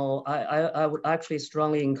 I would actually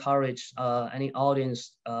strongly encourage any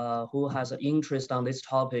audience who has an interest on this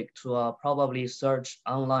topic to probably search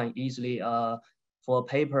online easily for a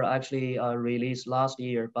paper actually released last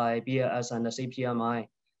year by BAS and the CPMI.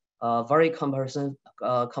 Very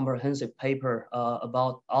comprehensive paper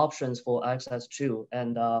about options for access to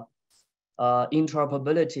and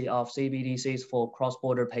interoperability of CBDCs for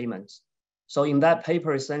cross-border payments. So in that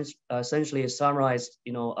paper, essentially summarized,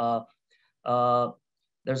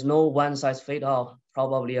 there's no one-size-fits-all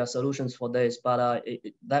probably solutions for this, but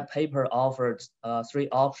that paper offered 3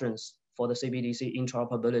 options for the CBDC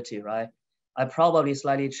interoperability, right? I probably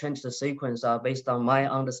slightly changed the sequence based on my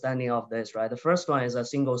understanding of this, right? The first one is a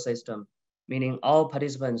single system, meaning all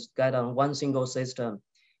participants get on one single system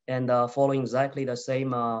and following exactly the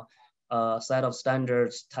same set of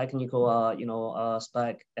standards, technical,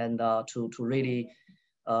 spec, and to really,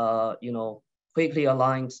 quickly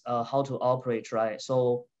aligns how to operate, right?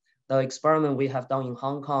 So the experiment we have done in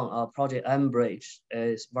Hong Kong, Project M-Bridge,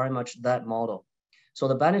 is very much that model. So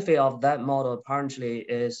the benefit of that model apparently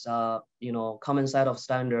is, common set of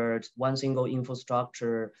standards, one single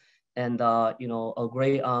infrastructure, and,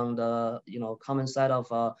 agree on the, common set of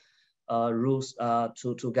rules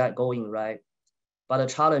to get going, right? But the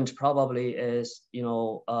challenge probably is,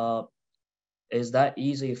 is that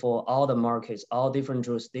easy for all the markets, all different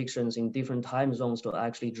jurisdictions in different time zones to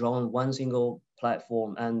actually draw on one single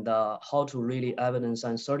platform, and how to really evidence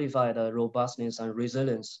and certify the robustness and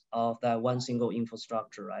resilience of that one single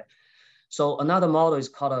infrastructure, right? So another model is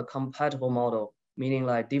called a compatible model, meaning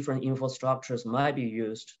like different infrastructures might be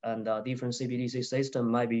used and different CBDC system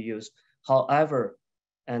might be used. However,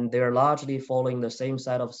 and they're largely following the same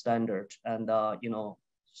set of standards, and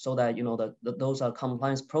so that those are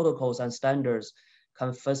compliance protocols and standards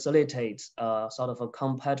can facilitate sort of a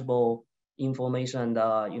compatible information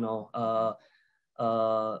and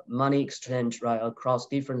money exchange, right, across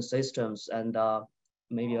different systems and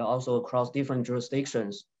maybe also across different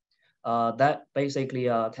jurisdictions. That basically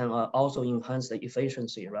can also enhance the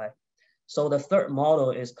efficiency, right? So the third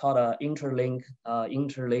model is called an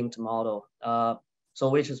interlinked model. So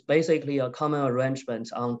which is basically a common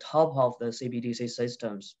arrangement on top of the CBDC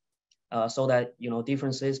systems, so that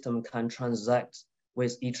different systems can transact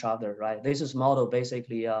with each other, right? This is model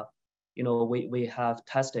basically, we have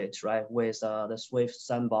tested, right, with the SWIFT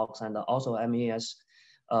sandbox and also MES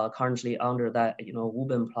currently under that,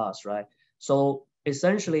 Ubin Plus, right? So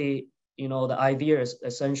essentially, the idea is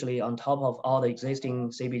essentially on top of all the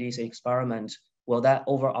existing CBDC experiments, will that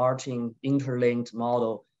overarching interlinked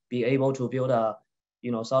model be able to build a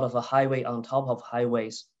sort of a highway on top of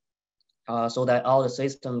highways, so that all the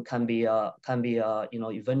system can be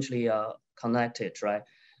eventually connected, right?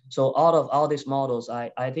 So out of all these models,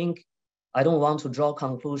 I think I don't want to draw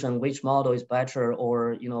conclusion which model is better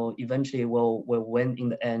or eventually will win in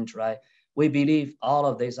the end, right? We believe all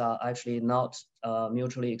of these are actually not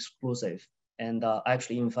mutually exclusive, and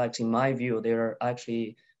actually, in fact, in my view, they're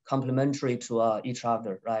actually complementary to each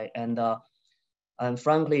other, right? And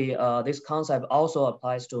frankly, this concept also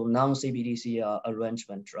applies to non-CBDC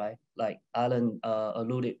arrangement, right? Like Alan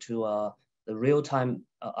alluded to the real-time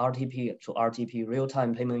RTP to RTP,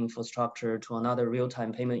 real-time payment infrastructure to another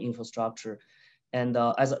real-time payment infrastructure. And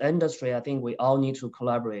as an industry, I think we all need to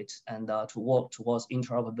collaborate and to work towards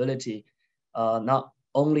interoperability, not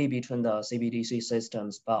only between the CBDC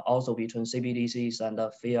systems, but also between CBDCs and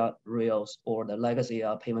the fiat rails or the legacy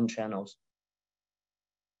payment channels.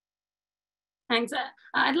 Thanks.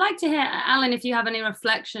 I'd like to hear, Alan, if you have any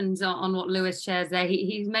reflections on what Lewis shares there.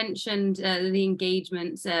 He's mentioned the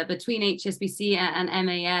engagements between HSBC and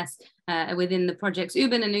MAS within the projects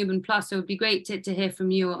Ubin and Ubin Plus. So it would be great to hear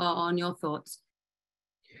from you on your thoughts.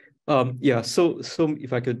 Yeah, so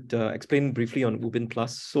if I could explain briefly on Ubin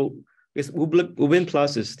Plus. So Ubin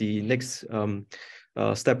Plus is the next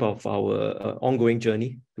step of our ongoing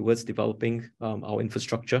journey towards developing our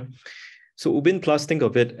infrastructure. So Ubin Plus, think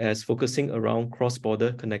of it as focusing around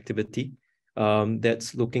cross-border connectivity.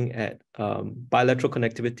 That's looking at bilateral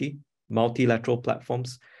connectivity, multilateral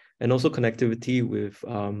platforms, and also connectivity with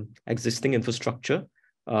existing infrastructure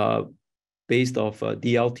based off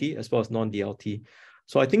DLT as well as non-DLT.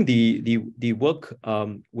 So I think the work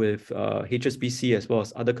with HSBC as well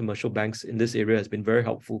as other commercial banks in this area has been very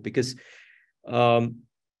helpful, because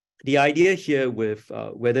the idea here with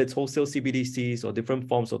whether it's wholesale CBDCs or different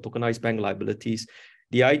forms of tokenized bank liabilities,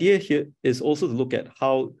 the idea here is also to look at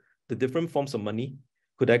how the different forms of money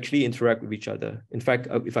could actually interact with each other. In fact,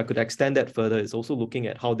 if I could extend that further, it's also looking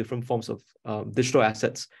at how different forms of digital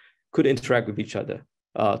assets could interact with each other.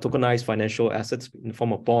 Tokenized financial assets in the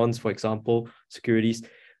form of bonds, for example, securities,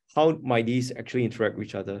 how might these actually interact with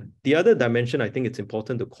each other? The other dimension I think it's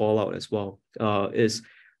important to call out as well is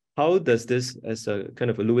how does this, as a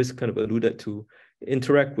kind of a Lewis kind of alluded to,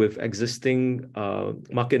 interact with existing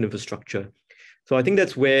market infrastructure? So I think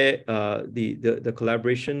that's where the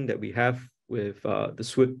collaboration that we have with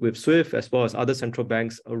SWIFT as well as other central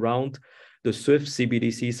banks around the SWIFT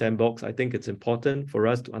CBDC sandbox, I think it's important for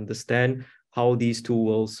us to understand how these two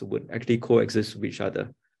worlds would actually coexist with each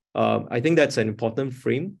other. I think that's an important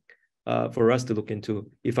frame for us to look into.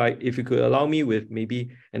 If you could allow me with maybe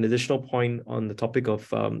an additional point on the topic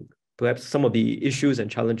of perhaps some of the issues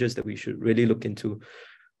and challenges that we should really look into.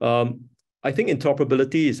 I think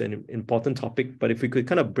interoperability is an important topic, but if we could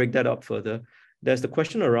kind of break that up further, there's the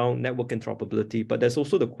question around network interoperability, but there's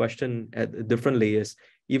also the question at different layers,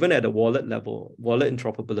 even at a wallet level, wallet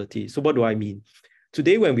interoperability. So what do I mean?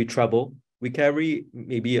 Today, when we travel, we carry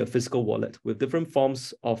maybe a physical wallet with different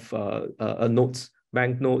forms of notes,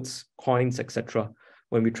 banknotes, coins, etc.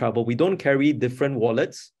 When we travel, we don't carry different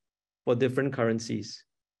wallets for different currencies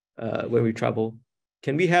when we travel.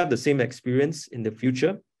 Can we have the same experience in the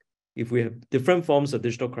future? If we have different forms of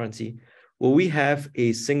digital currency, will we have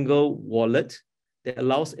a single wallet that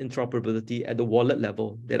allows interoperability at the wallet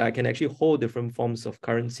level, that I can actually hold different forms of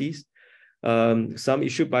currencies? Some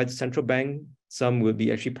issued by the central bank, some will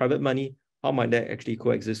be actually private money. How might that actually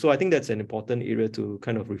coexist? So I think that's an important area to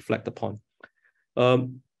kind of reflect upon.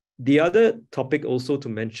 The other topic also to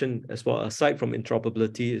mention as well, aside from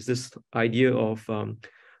interoperability, is this idea of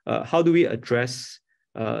how do we address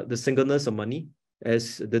the singleness of money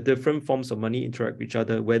as the different forms of money interact with each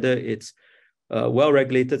other, whether it's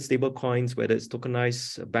well-regulated stable coins, whether it's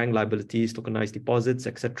tokenized bank liabilities, tokenized deposits,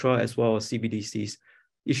 etc., as well as CBDCs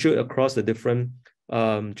issued across the different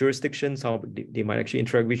jurisdictions, how they might actually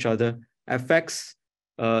interact with each other. FX,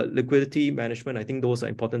 liquidity management, I think those are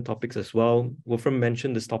important topics as well. Wolfram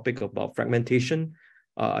mentioned this topic about fragmentation.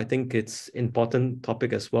 I think it's an important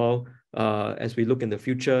topic as well. As we look in the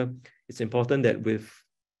future, it's important that with,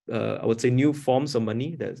 I would say, new forms of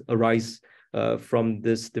money that arise from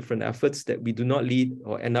these different efforts, that we do not lead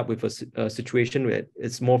or end up with a situation where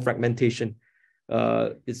it's more fragmentation.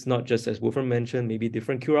 It's not just, as Wolfram mentioned, maybe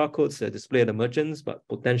different QR codes that display at the merchants, but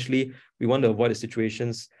potentially we want to avoid the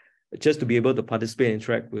situations. Just to be able to participate and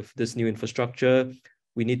interact with this new infrastructure,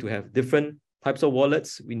 we need to have different types of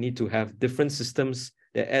wallets. We need to have different systems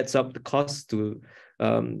that adds up the costs to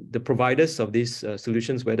the providers of these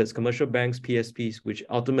solutions, whether it's commercial banks, PSPs, which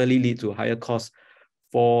ultimately lead to a higher cost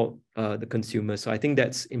for the consumer. So I think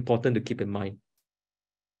that's important to keep in mind.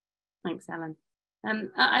 Thanks, Alan.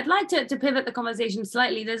 I'd like to pivot the conversation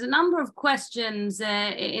slightly. There's a number of questions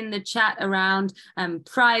in the chat around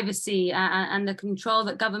privacy and the control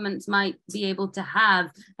that governments might be able to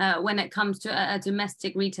have when it comes to a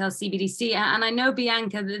domestic retail CBDC. And I know,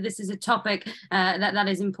 Bianca, that this is a topic that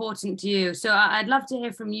is important to you. So I'd love to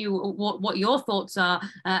hear from you what your thoughts are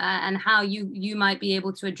and how you might be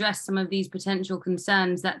able to address some of these potential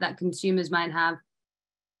concerns that consumers might have.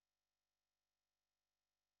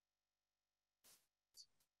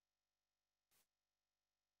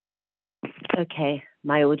 Okay,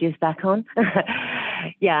 my audio's back on.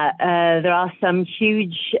 Yeah, there are some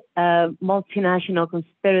huge multinational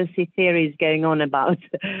conspiracy theories going on about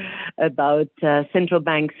central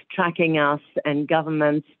banks tracking us and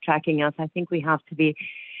governments tracking us. I think we have to be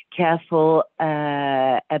careful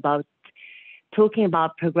about talking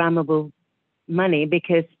about programmable money,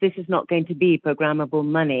 because this is not going to be programmable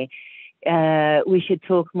money. We should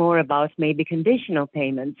talk more about maybe conditional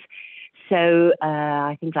payments. So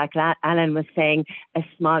I think, like Alan was saying, a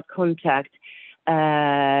smart contract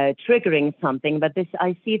triggering something, but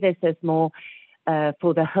I see this as more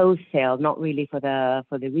for the wholesale, not really for the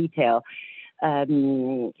retail.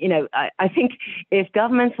 You know, I think if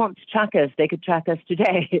governments want to track us, they could track us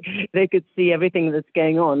today. They could see everything that's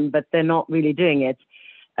going on, but they're not really doing it.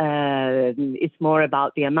 It's more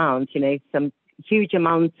about the amount. You know, some huge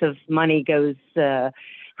amounts of money goes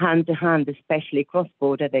hand to hand, especially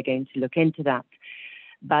cross-border. They're going to look into that.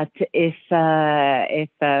 But if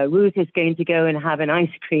Ruth is going to go and have an ice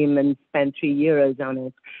cream and spend €3 on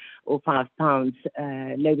it or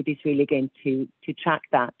 £5, nobody's really going to track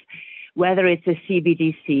that, whether it's a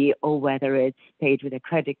CBDC or whether it's paid with a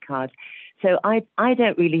credit card. So I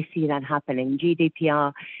don't really see that happening.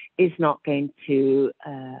 GDPR is not going to,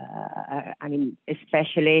 I mean,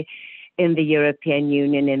 especially in the European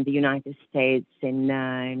Union, in the United States,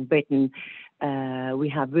 in Britain, we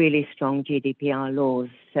have really strong GDPR laws.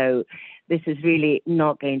 So this is really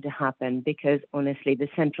not going to happen because honestly, the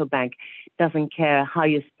central bank doesn't care how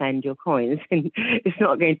you spend your coins. It's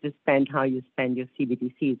not going to spend how you spend your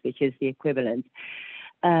CBDCs, which is the equivalent.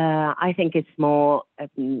 I think it's more,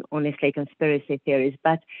 honestly, conspiracy theories.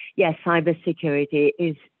 But yes, cybersecurity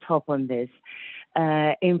is top on this.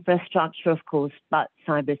 Infrastructure, of course, but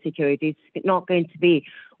cybersecurity is not going to be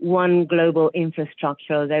one global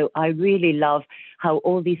infrastructure, although I really love how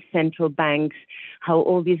all these central banks, how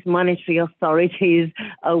all these monetary authorities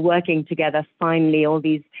are working together, finally, all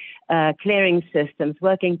these clearing systems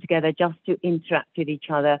working together just to interact with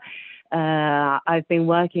each other. I've been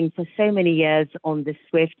working for so many years on the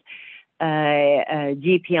SWIFT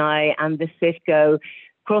GPI and the SWIFT Go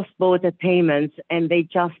cross-border payments, and they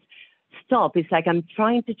just stop. It's like I'm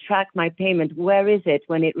trying to track my payment. Where is it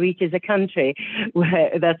when it reaches a country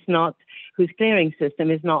where that's not, whose clearing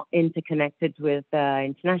system is not interconnected with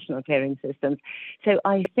international clearing systems? So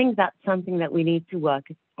I think that's something that we need to work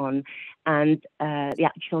on, and the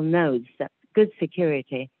actual nodes, that's good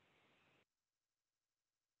security.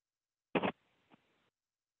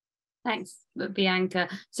 Thanks, Bianca.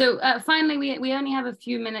 So finally, we only have a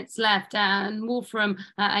few minutes left. And Wolfram,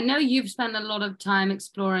 I know you've spent a lot of time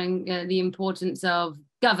exploring the importance of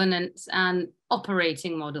governance and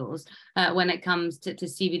operating models when it comes to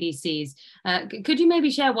CBDCs. Could you maybe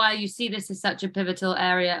share why you see this as such a pivotal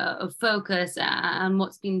area of focus and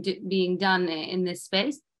what's been being done in this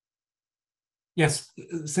space? Yes,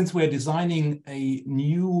 since we're designing a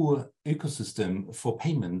new ecosystem for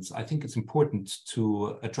payments, I think it's important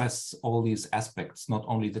to address all these aspects, not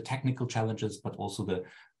only the technical challenges, but also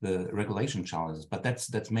the regulation challenges. But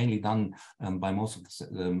that's mainly done by most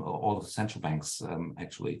of all of the central banks,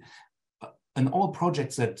 actually. In all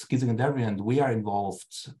projects at Giesing and Devrient, we are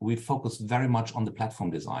involved. We focus very much on the platform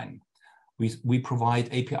design. We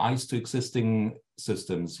provide APIs to existing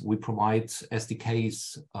systems. We provide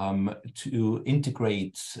SDKs to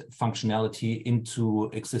integrate functionality into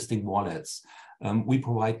existing wallets. We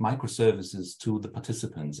provide microservices to the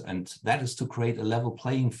participants, and that is to create a level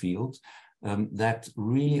playing field that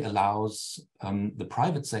really allows the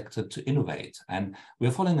private sector to innovate. And we're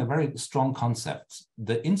following a very strong concept.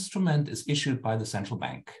 The instrument is issued by the central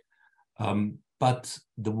bank, but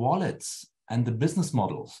the wallets and the business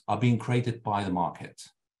models are being created by the market.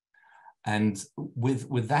 And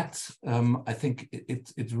with that, I think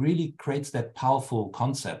it really creates that powerful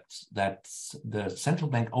concept that the central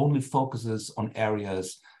bank only focuses on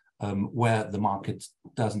areas where the market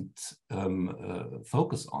doesn't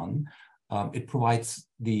focus on. It provides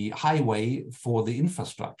the highway for the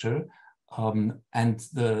infrastructure, and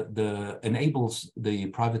enables the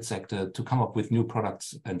private sector to come up with new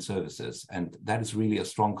products and services. And that is really a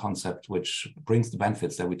strong concept which brings the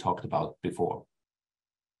benefits that we talked about before.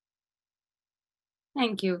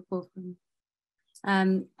 Thank you, Wolfram.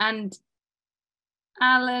 And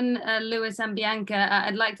Alan, Lewis, and Bianca,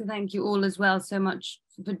 I'd like to thank you all as well so much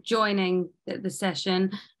for joining the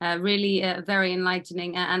session. Really very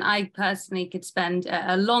enlightening, and I personally could spend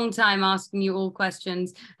a long time asking you all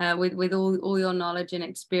questions with all your knowledge and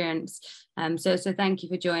experience. So thank you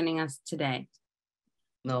for joining us today.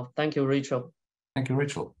 No, thank you, Rachel. Thank you,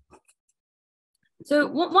 Rachel. So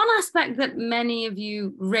one aspect that many of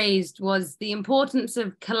you raised was the importance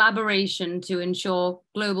of collaboration to ensure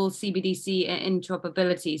global CBDC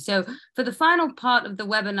interoperability. So for the final part of the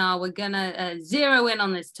webinar, we're going to zero in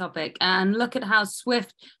on this topic and look at how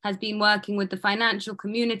SWIFT has been working with the financial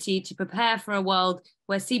community to prepare for a world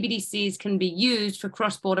where CBDCs can be used for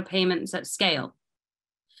cross-border payments at scale.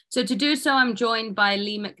 So to do so, I'm joined by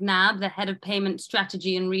Lee McNabb, the Head of Payment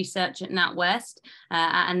Strategy and Research at NatWest,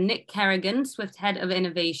 and Nick Kerrigan, SWIFT Head of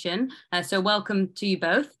Innovation. So welcome to you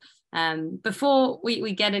both. Before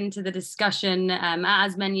we get into the discussion,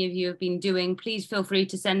 as many of you have been doing, please feel free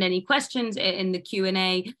to send any questions in the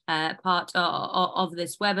Q&A part of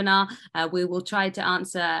this webinar. We will try to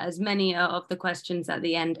answer as many of the questions at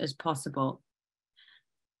the end as possible.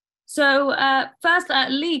 So first,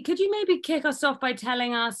 Lee, could you maybe kick us off by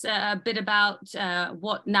telling us a bit about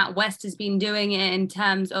what NatWest has been doing in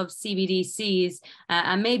terms of CBDCs,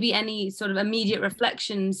 and maybe any sort of immediate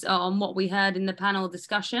reflections on what we heard in the panel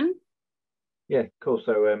discussion? Yeah, cool.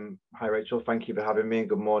 So hi, Rachel. Thank you for having me, and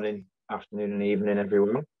good morning, afternoon, and evening,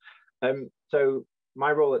 everyone. So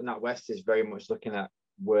my role at NatWest is very much looking at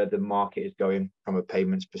where the market is going from a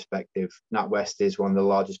payments perspective. NatWest is one of the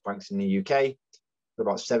largest banks in the UK. got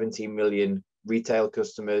about 17 million retail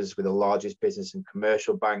customers. We're the largest business and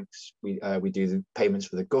commercial banks. We do the payments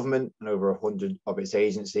for the government and over 100 of its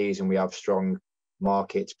agencies, and we have strong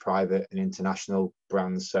markets, private and international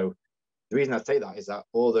brands. So the reason I say that is that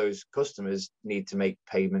all those customers need to make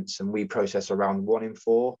payments, and we process around 1 in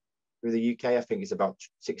 4 through the UK. I think it's about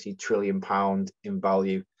 £60 trillion in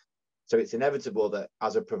value. So it's inevitable that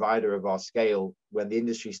as a provider of our scale, when the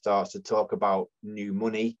industry starts to talk about new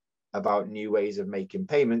money, about new ways of making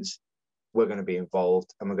payments, we're going to be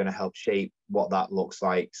involved and we're going to help shape what that looks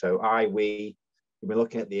like. So we've been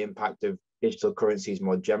looking at the impact of digital currencies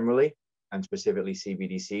more generally, and specifically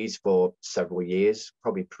CBDCs, for several years,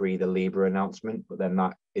 probably pre the Libra announcement, but then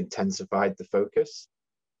that intensified the focus.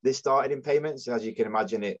 This started in payments, and as you can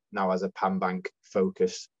imagine, it now has a pan-bank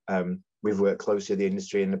focus. We've worked closely with the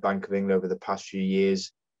industry and the Bank of England over the past few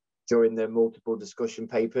years during the multiple discussion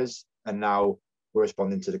papers, and now we're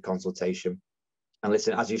responding to the consultation. And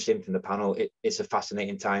listen, as you've seen from the panel, it's a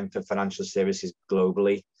fascinating time for financial services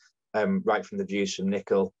globally, right from the views from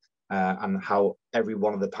Nicole and how every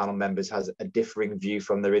one of the panel members has a differing view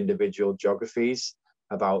from their individual geographies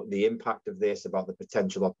about the impact of this, about the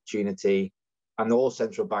potential opportunity. And all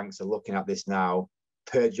central banks are looking at this now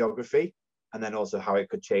per geography, and then also how it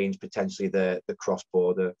could change potentially the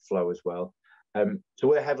cross-border flow as well. So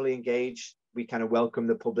we're heavily engaged. We kind of welcome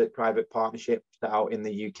the public-private partnership set out in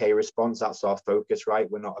the UK response. That's our focus, right?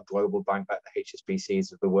 We're not a global bank like the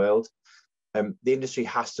HSBCs of the world. The industry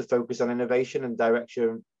has to focus on innovation and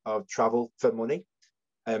direction of travel for money,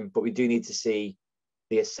 but we do need to see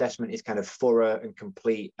the assessment is kind of thorough and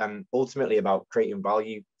complete, and ultimately about creating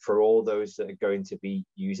value for all those that are going to be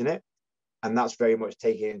using it. And that's very much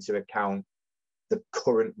taking into account the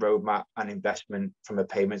current roadmap and investment from a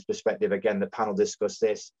payments perspective. Again, the panel discussed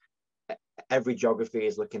this. Every geography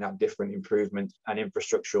is looking at different improvements and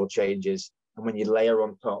infrastructural changes. And when you layer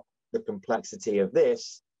on top the complexity of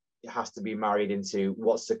this, it has to be married into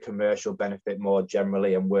what's the commercial benefit more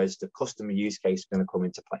generally, and where's the customer use case going to come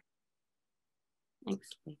into play. Thanks.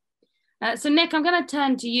 So Nick, I'm going to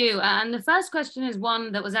turn to you. And the first question is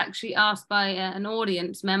one that was actually asked by an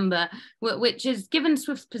audience member, which is, given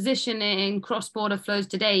Swift's position in cross-border flows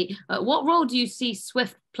today, what role do you see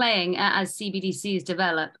Swift playing as CBDCs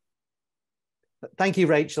develop? Thank you,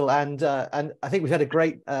 Rachel, and I think we've had a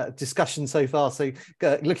great discussion so far. So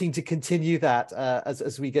looking to continue that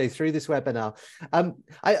as we go through this webinar.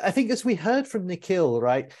 I think, as we heard from Nikhil,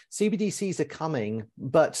 right, CBDCs are coming,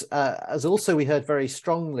 but as also we heard very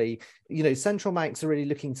strongly, central banks are really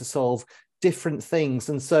looking to solve different things.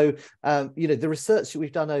 And so, the research that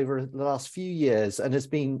we've done over the last few years and has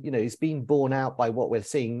been, is being borne out by what we're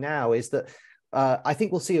seeing now is that I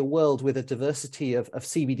think we'll see a world with a diversity of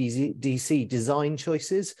CBDC design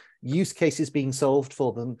choices, use cases being solved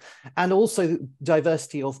for them, and also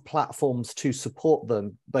diversity of platforms to support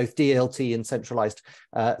them, both DLT and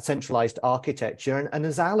centralized architecture. And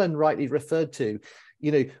as Alan rightly referred to,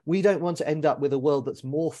 we don't want to end up with a world that's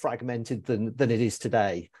more fragmented than it is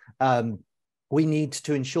today. We need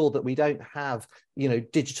to ensure that we don't have,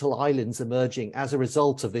 digital islands emerging as a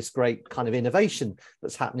result of this great kind of innovation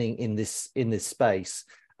that's happening in this space.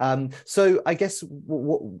 So I guess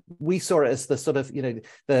what we saw it as the sort of,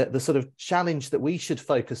 the sort of challenge that we should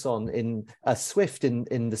focus on in Swift in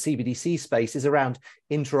the CBDC space is around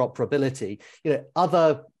interoperability.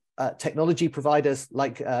 Other technology providers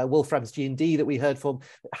like Wolfram's G&D that we heard from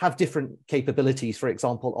have different capabilities, for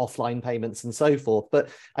example, offline payments and so forth. But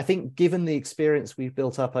I think given the experience we've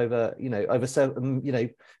built up over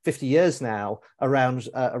 50 years now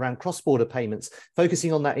around cross-border payments,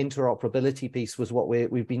 focusing on that interoperability piece was what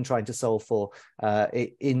we've been trying to solve for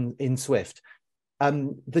in Swift.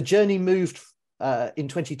 The journey moved in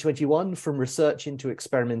 2021 from research into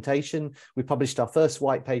experimentation. We published our first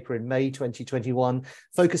white paper in May 2021,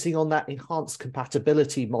 focusing on that enhanced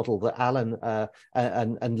compatibility model that Alan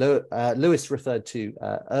and Lewis referred to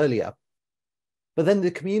earlier. But then the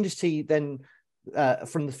community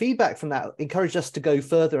from the feedback from that encouraged us to go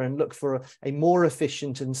further and look for a more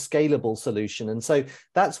efficient and scalable solution. And so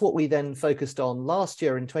that's what we then focused on last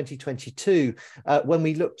year in 2022 when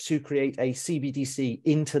we looked to create a CBDC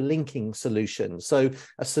interlinking solution. So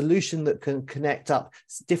a solution that can connect up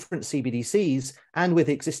different CBDCs and with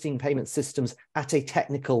existing payment systems at a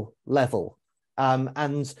technical level.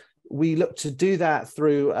 And we look to do that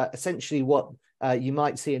through essentially what you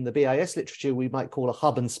might see in the BIS literature, we might call a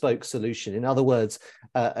hub and spoke solution. In other words,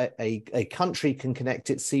 a country can connect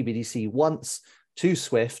its CBDC once to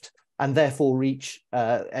Swift, and therefore reach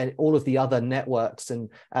all of the other networks and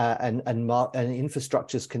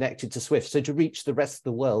infrastructures connected to SWIFT. So to reach the rest of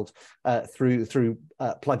the world through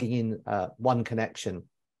plugging in one connection.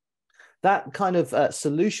 That kind of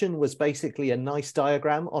solution was basically a nice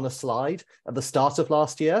diagram on a slide at the start of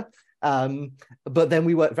last year. But then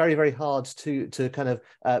we worked very, very hard to kind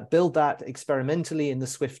of build that experimentally in the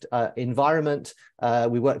SWIFT environment.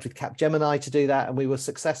 We worked with Capgemini to do that, and we were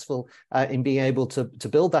successful in being able to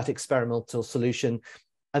build that experimental solution.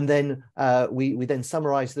 And then we then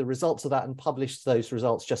summarized the results of that and published those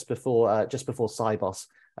results just before Sibos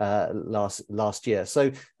last year.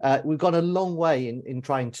 So we've gone a long way in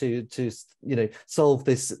trying to solve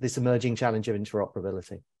this emerging challenge of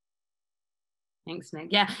interoperability. Thanks, Nick.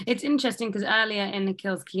 Yeah, it's interesting because earlier in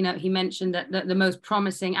Nikhil's keynote, he mentioned that the most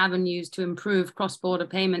promising avenues to improve cross-border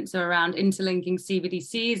payments are around interlinking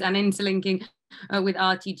CBDCs and interlinking with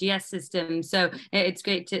RTGS systems. So it's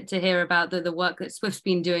great to hear about the work that Swift's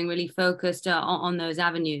been doing, really focused on those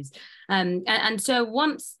avenues. And so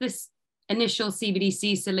once this initial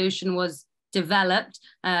CBDC solution was developed,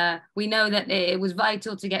 we know that it was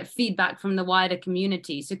vital to get feedback from the wider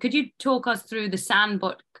community. So could you talk us through the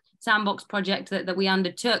sandbox project that we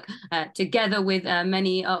undertook together with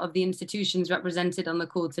many of the institutions represented on the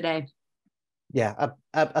call today? Yeah,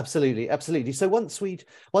 absolutely. So once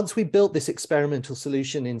we built this experimental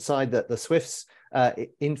solution inside the SWIFT's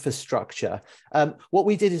infrastructure, what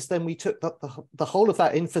we did is then we took the whole of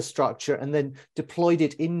that infrastructure and then deployed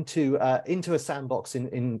it into a sandbox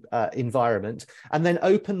environment, and then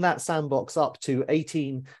opened that sandbox up to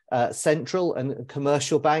 18 central and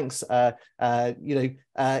commercial banks, including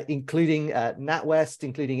NatWest,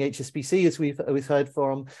 including HSBC, as we've heard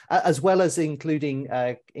from, as well as including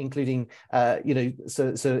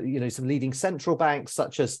some leading central banks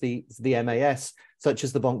such as the MAS, such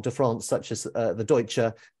as the Banque de France, such as the Deutsche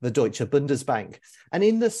Bundesbank. And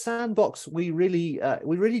in the sandbox, we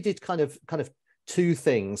really did kind of two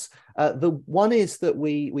things. The one is that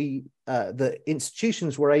the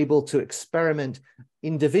institutions were able to experiment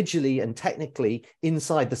individually and technically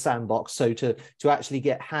inside the sandbox, so to actually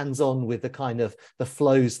get hands-on with the kind of the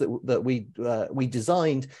flows that we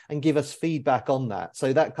designed and give us feedback on that.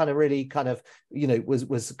 So that kind of really kind of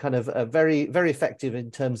was kind of a very, very effective in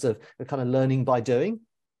terms of the kind of learning by doing.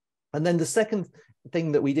 And then the second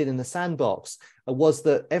thing that we did in the sandbox was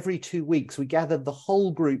that every 2 weeks we gathered the whole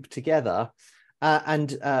group together,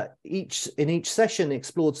 and in each session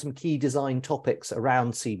explored some key design topics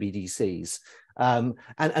around CBDCs,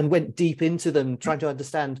 and went deep into them, trying to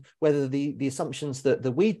understand whether the assumptions that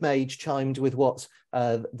we'd made chimed with what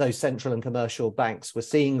those central and commercial banks were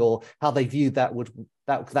seeing, or how they viewed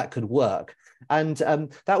that could work. And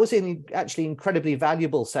that was actually incredibly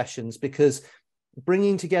valuable sessions, because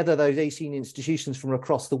bringing together those 18 institutions from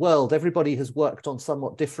across the world, everybody has worked on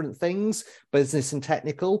somewhat different things, business and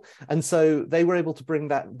technical, and so they were able to bring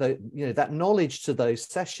that knowledge to those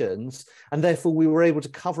sessions, and therefore we were able to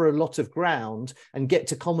cover a lot of ground and get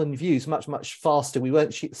to common views much faster. We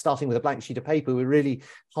weren't starting with a blank sheet of paper. We were really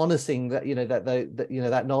harnessing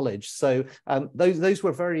that knowledge. So those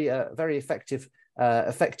were very effective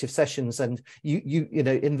sessions, and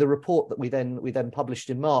in the report that we then published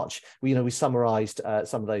in March, we summarized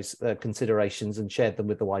some of those considerations and shared them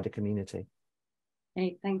with the wider community.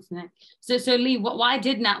 Hey, thanks, Nick. So Lee, why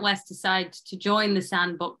did NatWest decide to join the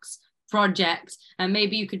Sandbox project? And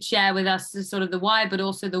maybe you could share with us the sort of the why, but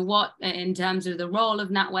also the what in terms of the role of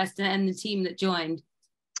NatWest and the team that joined.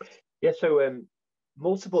 Yeah, so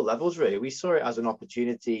multiple levels really. We saw it as an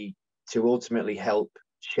opportunity to ultimately help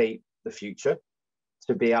shape the future,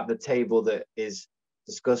 to be at the table that is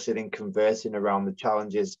discussing and conversing around the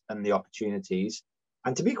challenges and the opportunities.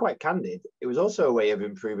 And to be quite candid, it was also a way of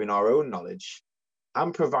improving our own knowledge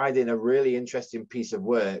and providing a really interesting piece of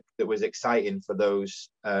work that was exciting for those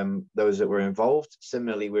that were involved.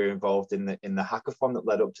 Similarly, we were involved in the hackathon that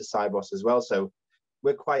led up to Sibos as well. So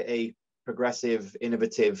we're quite a progressive,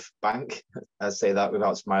 innovative bank. I say that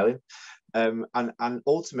without smiling. And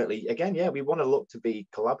ultimately, again, yeah, we want to look to be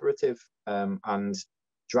collaborative and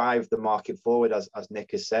drive the market forward, as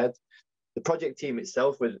Nick has said. The project team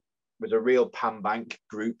itself was a real pan-bank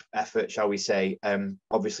group effort, shall we say.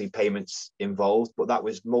 Obviously payments involved, but that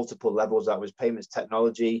was multiple levels. That was payments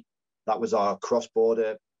technology, that was our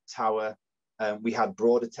cross-border tower. We had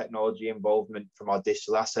broader technology involvement from our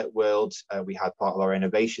digital asset world. We had part of our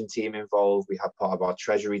innovation team involved. We had part of our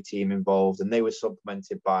treasury team involved, and they were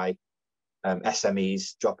supplemented by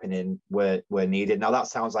SMEs dropping in where needed. Now that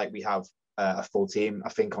sounds like we have a full team. I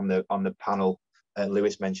think on the panel,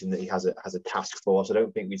 Lewis mentioned that he has a task force. I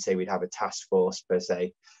don't think we'd say we'd have a task force per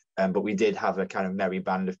se, But we did have a kind of merry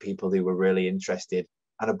band of people who were really interested,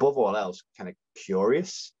 and above all else, kind of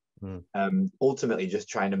curious. Ultimately just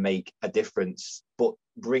trying to make a difference, but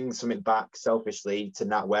bring something back selfishly to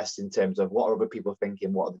NatWest in terms of what are other people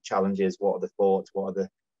thinking, what are the challenges, what are the thoughts, what are the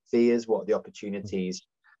fears, what are the opportunities,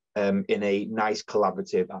 in a nice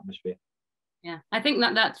collaborative atmosphere. Yeah, I think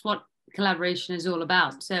that's what collaboration is all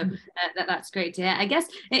about. So that's great to hear. I guess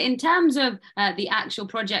in terms of the actual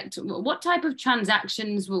project, what type of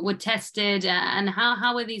transactions were tested, and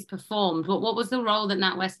how were these performed? What was the role that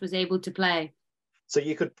NatWest was able to play? So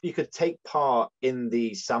you could take part in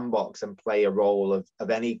the sandbox and play a role of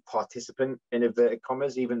any participant in inverted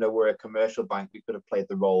commas. Even though we're a commercial bank, we could have played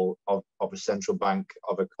the role of a central bank,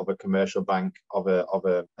 of a commercial bank, of an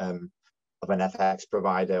FX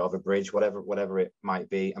provider, of a bridge, whatever it might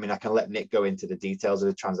be. I mean, I can let Nick go into the details of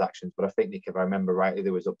the transactions, but I think, Nick, if I remember rightly,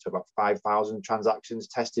 there was up to about 5,000 transactions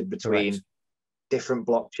tested between different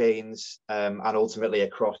blockchains, and ultimately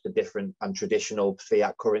across the different and traditional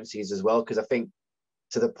fiat currencies as well. Because I think,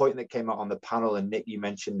 to the point that came out on the panel, and Nick, you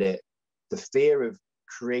mentioned it, the fear of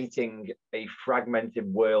creating a fragmented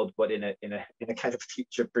world, but in a kind of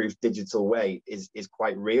future-proof digital way is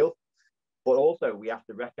quite real. But also we have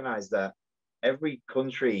to recognize that every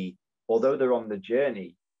country, although they're on the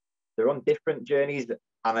journey, they're on different journeys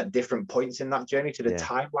and at different points in that journey. So the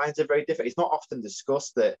timelines are very different. It's not often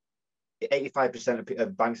discussed that 85%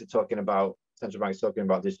 of banks are talking about, central banks talking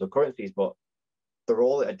about digital currencies, but they're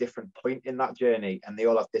all at a different point in that journey, and they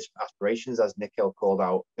all have different aspirations, as Nikhil called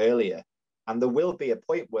out earlier. And there will be a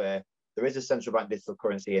point where there is a central bank digital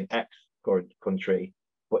currency in X country,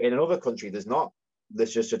 but in another country there's not.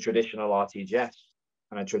 There's just a traditional RTGS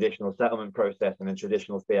and a traditional settlement process and a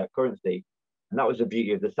traditional fiat currency. And that was the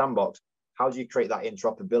beauty of the sandbox. How do you create that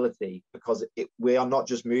interoperability? Because we are not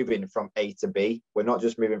just moving from A to B. We're not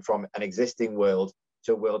just moving from an existing world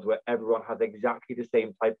to a world where everyone has exactly the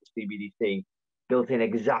same type of CBDC, built in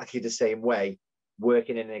exactly the same way,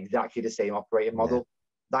 working in exactly the same operating model.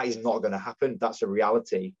 That is not going to happen. That's a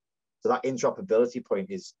reality. So that interoperability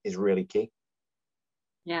point is really key.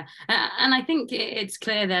 Yeah, and I think it's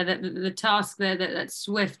clear there that the task there that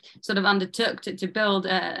Swift sort of undertook to build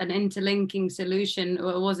an interlinking solution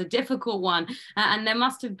was a difficult one. And there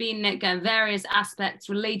must have been, Nick, various aspects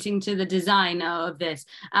relating to the design of this.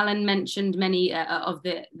 Alan mentioned many of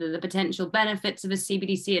the potential benefits of a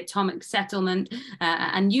CBDC atomic settlement.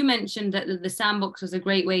 And you mentioned that the sandbox was a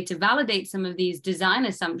great way to validate some of these design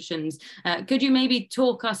assumptions. Could you maybe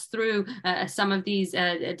talk us through some of these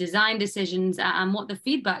design decisions and what the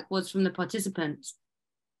feedback was from the participants?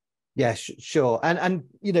 Yeah, sure. And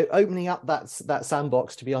you know, opening up that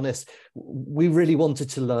sandbox, to be honest, we really wanted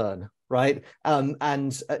to learn, right?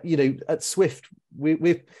 You know, at Swift,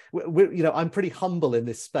 we're you know, I'm pretty humble in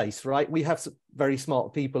this space, right? We have some very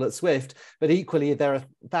smart people at Swift, but equally there are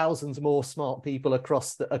thousands more smart people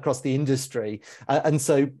across the industry, and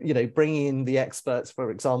so, you know, bringing in the experts,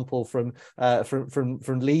 for example, from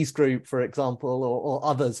Lee's group, for example, or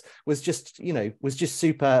others, was just, you know,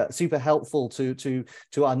 super helpful to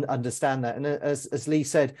understand that. And as Lee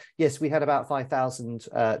said, yes, we had about 5,000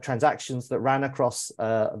 transactions that ran across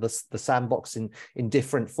the sandbox in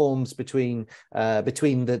different forms between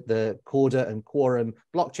the Corda and Quorum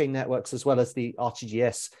blockchain networks, as well as the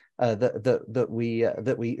RTGS that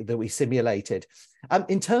we simulated.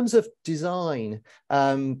 In terms of design,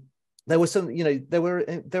 there were some, you know, there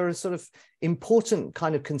were sort of important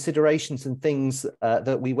kind of considerations and things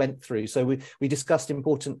that we went through. So we discussed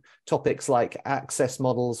important topics like access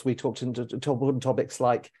models. We talked into important topics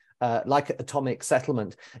like atomic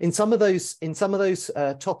settlement. In some of those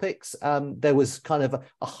topics, there was kind of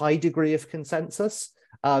a high degree of consensus.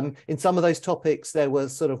 In some of those topics, there were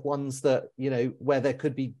sort of ones that, you know, where there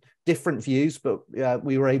could be different views, but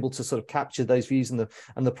we were able to sort of capture those views and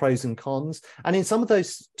the pros and cons. And in some of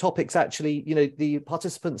those topics, actually, you know, the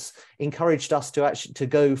participants encouraged us to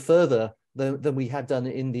go further than we had done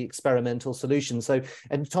in the experimental solution. So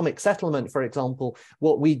an atomic settlement, for example,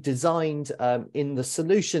 what we designed in the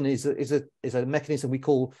solution is a mechanism we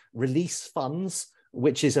call release funds,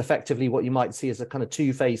 which is effectively what you might see as a kind of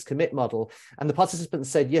two-phase commit model. And the participants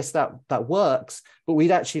said, yes, that works, but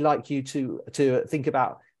we'd actually like you to think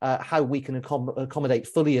about how we can accommodate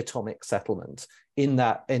fully atomic settlement in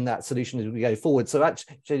that solution as we go forward. So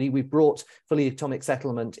actually, we brought fully atomic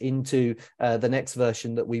settlement into the next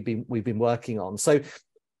version that we've been working on. So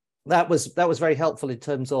that was very helpful in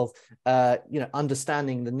terms of you know,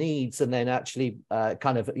 understanding the needs, and then actually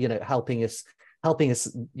kind of, you know, helping us,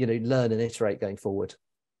 you know, learn and iterate going forward.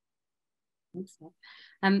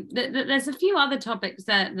 There's a few other topics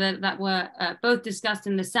that were both discussed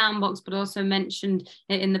in the sandbox, but also mentioned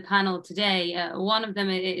in the panel today. One of them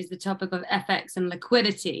is the topic of FX and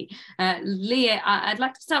liquidity. Leah, I'd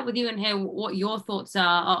like to start with you and hear what your thoughts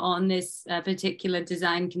are on this particular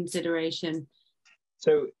design consideration.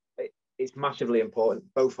 So it's massively important,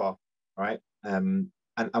 both are, right? And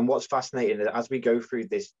what's fascinating is as we go through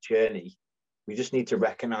this journey, we just need to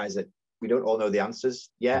recognize that we don't all know the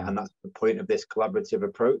answers yet, and that's the point of this collaborative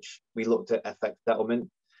approach. We looked at FX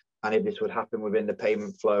settlement and if this would happen within the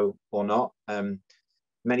payment flow or not.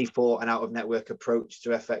 Many thought an out-of-network approach to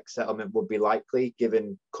FX settlement would be likely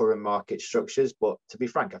given current market structures, but to be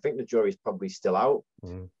frank, I think the jury's probably still out.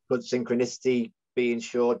 Could synchronicity be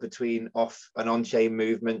ensured between off and on-chain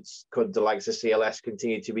movements? Could the likes of CLS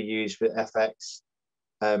continue to be used for FX?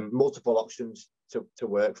 Multiple options to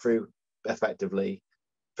work through effectively.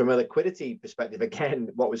 From a liquidity perspective, again,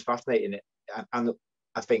 what was fascinating and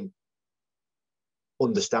I think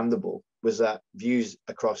understandable was that views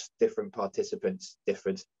across different participants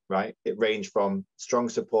differed, right? It ranged from strong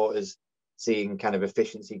supporters seeing kind of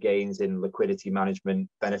efficiency gains in liquidity management,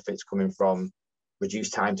 benefits coming from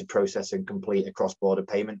reduced time to process and complete a cross-border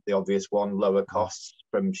payment, the obvious one, lower costs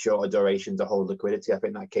from shorter duration to hold liquidity. I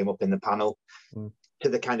think that came up in the panel. To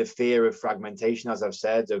the kind of fear of fragmentation, as I've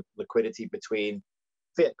said, of liquidity between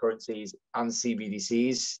fiat currencies and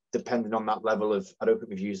CBDCs, depending on that level of, I don't think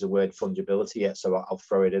we've used the word fungibility yet, so I'll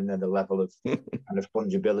throw it in there, the level of kind of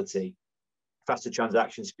fungibility. Faster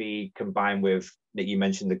transaction speed combined with, that you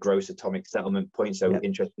mentioned, the gross atomic settlement point, so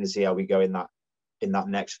interesting to see how we go in that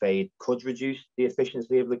next phase, could reduce the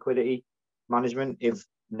efficiency of liquidity management if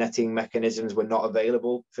netting mechanisms were not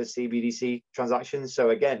available for CBDC transactions. So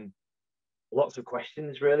again, lots of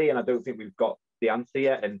questions really, and I don't think we've got the answer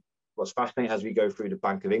yet. And what's fascinating as we go through the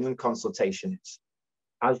Bank of England consultations,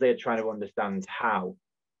 as they're trying to understand how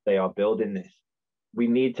they are building this, we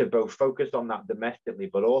need to both focus on that domestically,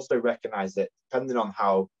 but also recognize that depending on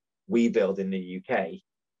how we build in the UK,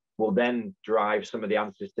 will then drive some of the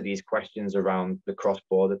answers to these questions around the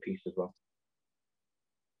cross-border piece as well.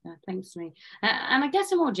 Thanks, Lee. And I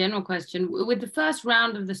guess a more general question, with the first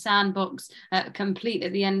round of the sandbox complete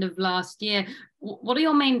at the end of last year, what are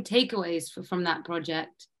your main takeaways from that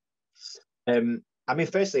project? I mean,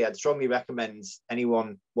 firstly, I'd strongly recommend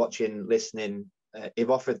anyone watching, listening, if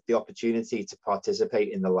offered the opportunity to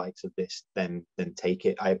participate in the likes of this, then take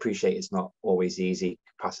it. I appreciate it's not always easy.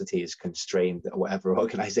 Capacity is constrained at whatever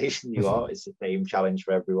organization you are. It's the same challenge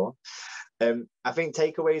for everyone. I think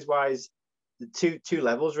takeaways wise, the two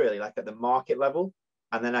levels really, like at the market level,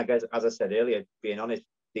 and then I guess, as I said earlier, being honest,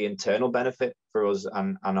 the internal benefit for us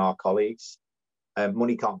and our colleagues.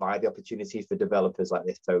 Money can't buy the opportunity for developers like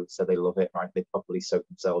this, so they love it, right? They properly soak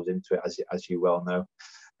themselves into it, as you well know.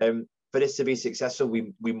 For this to be successful,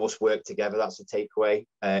 we must work together. That's a takeaway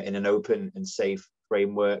in an open and safe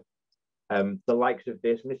framework. The likes of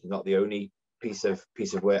this, and this is not the only piece of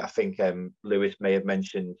work. I think Lewis may have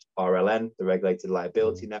mentioned RLN, the Regulated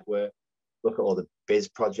Liability Network. Look at all the biz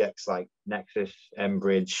projects like Nexus,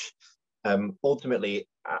 Enbridge. Ultimately,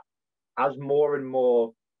 as more and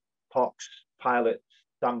more POCs, pilots,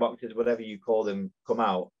 sandboxes, whatever you call them, come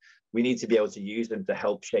out, we need to be able to use them to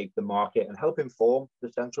help shape the market and help inform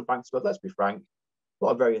the central banks. But let's be frank, a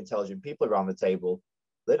lot of very intelligent people around the table,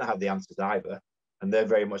 they don't have the answers either. And they're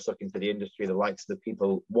very much looking to the industry, the likes of the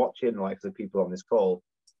people watching, the likes of the people on this call,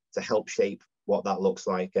 to help shape what that looks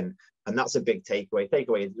like. And that's a big takeaway.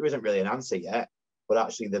 There isn't really an answer yet, but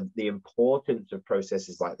actually the importance of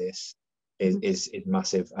processes like this is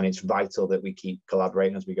massive, and it's vital that we keep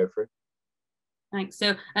collaborating as we go through. Thanks.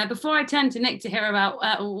 So before I turn to Nick to hear about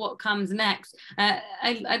what comes next,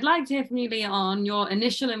 I'd like to hear from you, Lee, on your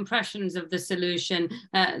initial impressions of the solution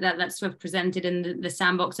that Swift presented in the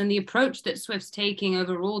sandbox and the approach that Swift's taking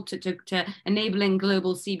overall to enabling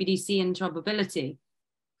global CBDC interoperability.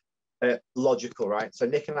 Logical, right? So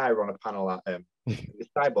Nick and I were on a panel at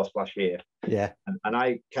Skyboss last year. Yeah. And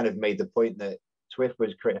I kind of made the point that Swift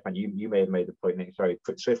was created, and you may have made the point, Nick, sorry,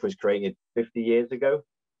 Swift was created 50 years ago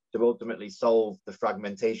to ultimately solve the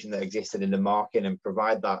fragmentation that existed in the market and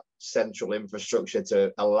provide that central infrastructure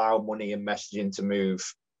to allow money and messaging to move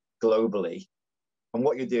globally. And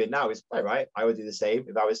what you're doing now is quite right. I would do the same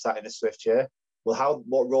if I was sat in a Swift chair. Well,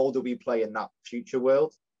 what role do we play in that future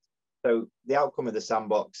world? So the outcome of the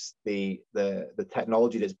sandbox, the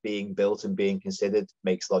technology that's being built and being considered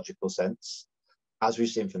makes logical sense. As we've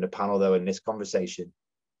seen from the panel, though, in this conversation,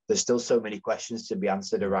 there's still so many questions to be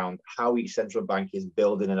answered around how each central bank is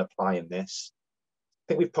building and applying this. I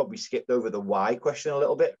think we've probably skipped over the why question a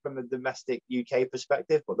little bit from a domestic UK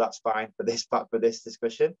perspective, but that's fine for this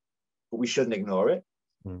discussion. But we shouldn't ignore it.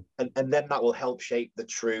 And then that will help shape the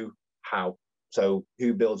true how. So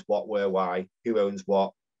who builds what, where, why, who owns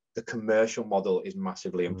what. The commercial model is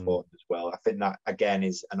massively important as well. I think that, again,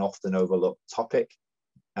 is an often overlooked topic.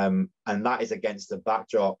 And that is against the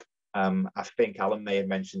backdrop. I think Alan may have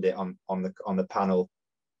mentioned it on the panel.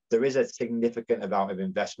 There is a significant amount of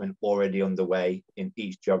investment already underway in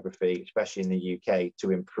each geography, especially in the UK,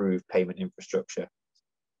 to improve payment infrastructure.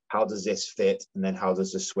 How does this fit? And then how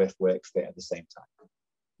does the SWIFT work fit at the same time?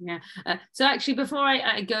 Yeah. So actually, before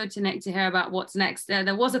I go to Nick to hear about what's next,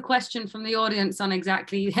 there was a question from the audience on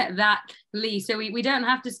exactly that, Lee. So we don't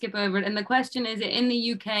have to skip over it. And the question is, in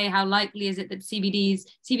the UK, how likely is it that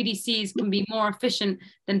CBDCs can be more efficient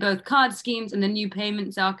than both card schemes and the new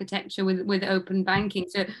payments architecture with open banking?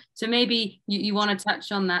 So maybe you want to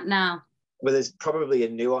touch on that now. Well, there's probably a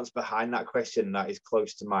nuance behind that question that is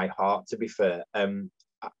close to my heart, to be fair.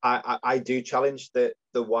 I do challenge the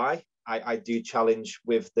why. I do challenge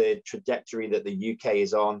with the trajectory that the UK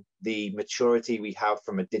is on, the maturity we have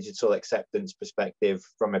from a digital acceptance perspective,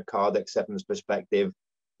 from a card acceptance perspective,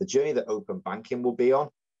 the journey that open banking will be on.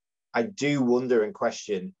 I do wonder and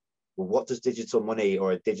question, well, what does digital money,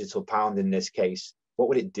 or a digital pound in this case, what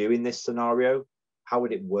would it do in this scenario? How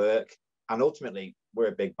would it work? And ultimately, we're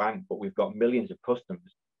a big bank, but we've got millions of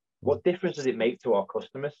customers. What difference does it make to our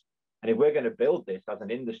customers? And if we're going to build this as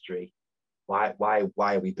an industry, why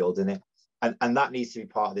are we building it? And that needs to be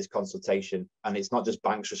part of this consultation. And it's not just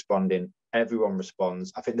banks responding, everyone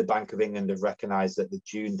responds. I think the Bank of England have recognized that the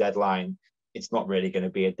June deadline, it's not really going to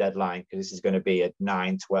be a deadline, because this is going to be a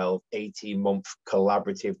 9, 12, 18-month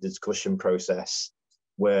collaborative discussion process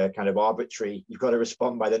where kind of arbitrary, you've got to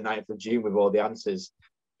respond by the 9th of June with all the answers,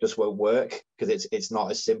 just won't work, because it's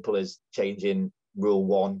not as simple as changing rule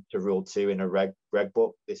 1 to rule 2 in a reg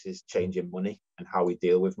book. This is changing money and how we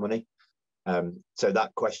deal with money. So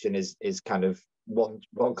that question is kind of one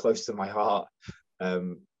close to my heart,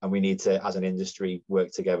 and we need to, as an industry,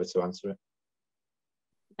 work together to answer it.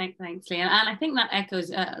 Thanks, Lee. And I think that echoes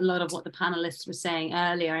a lot of what the panelists were saying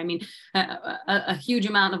earlier. I mean, a huge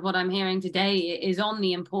amount of what I'm hearing today is on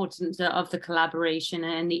the importance of the collaboration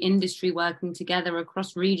and the industry working together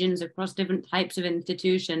across regions, across different types of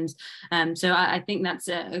institutions. So I think that's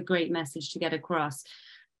a great message to get across.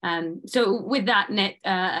 So with that, Nick,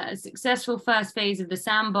 a successful first phase of the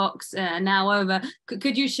sandbox now over.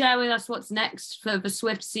 Could you share with us what's next for the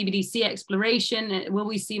SWIFT CBDC exploration? Will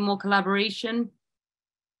we see more collaboration?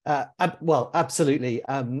 Well, absolutely.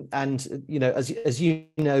 And, you know, as you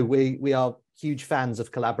know, we are huge fans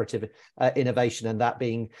of collaborative innovation, and that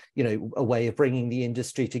being, you know, a way of bringing the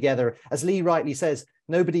industry together. As Lee rightly says,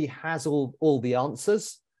 nobody has all the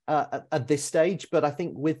answers at this stage, but I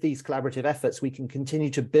think with these collaborative efforts, we can continue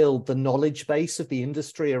to build the knowledge base of the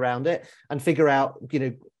industry around it and figure out,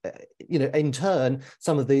 you know, in turn,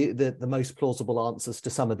 some of the most plausible answers to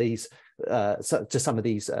some of these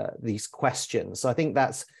these questions. So I think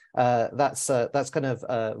that's kind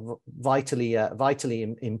of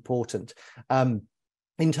vitally important.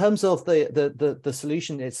 In terms of the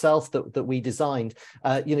solution itself that we designed,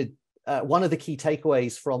 you know, one of the key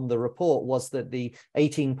takeaways from the report was that the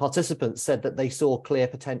 18 participants said that they saw clear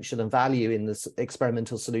potential and value in this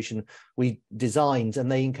experimental solution we designed,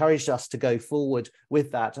 and they encouraged us to go forward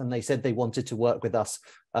with that, and they said they wanted to work with us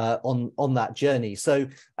on that journey. So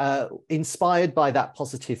inspired by that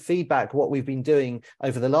positive feedback, what we've been doing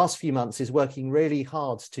over the last few months is working really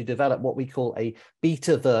hard to develop what we call a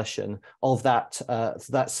beta version of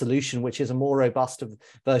that solution, which is a more robust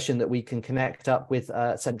version that we can connect up with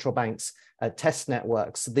central banks test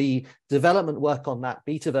networks. The development work on that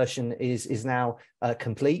beta version is now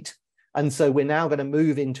complete. And so we're now going to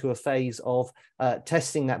move into a phase of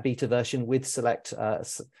testing that beta version with select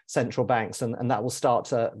central banks, and that will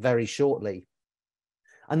start very shortly.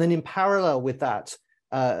 And then in parallel with that,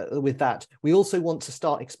 we also want to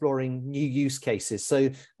start exploring new use cases. So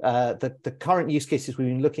the current use cases we've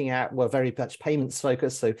been looking at were very much payments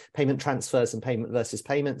focused, so payment transfers and payment versus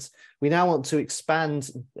payments. We now want to expand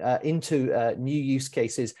into new use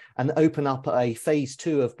cases and open up a phase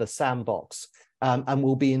 2 of the sandbox. And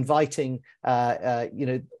we'll be inviting, you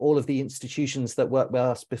know, all of the institutions that worked with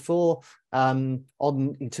us before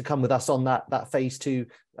to come with us on that phase 2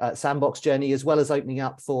 sandbox journey, as well as opening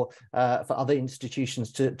up for other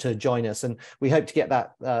institutions to join us. And we hope to get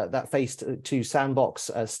that phase 2 sandbox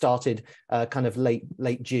started kind of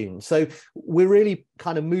late June. So we're really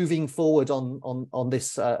kind of moving forward on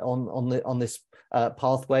this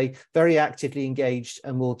pathway, very actively engaged,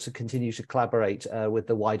 and will to continue to collaborate with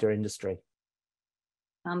the wider industry.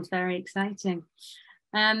 Sounds very exciting.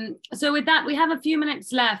 So with that, we have a few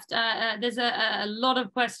minutes left. There's a lot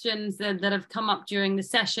of questions that have come up during the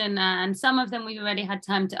session, and some of them we've already had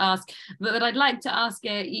time to ask, but I'd like to ask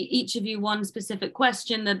each of you one specific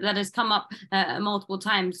question that has come up multiple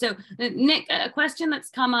times. So Nick, a question that's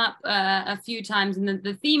come up a few times, and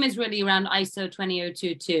the theme is really around ISO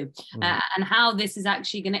 20022 and how this is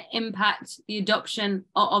actually going to impact the adoption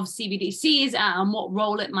of CBDCs and what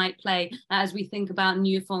role it might play as we think about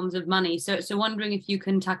new forms of money. So wondering if you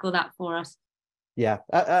can tackle that for us. Yeah,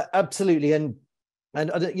 absolutely. And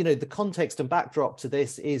you know, the context and backdrop to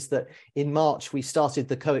this is that in March we started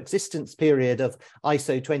the coexistence period of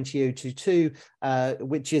ISO 20022,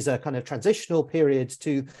 which is a kind of transitional period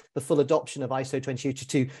to the full adoption of ISO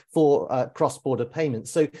 20022 for cross-border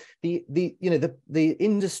payments. So the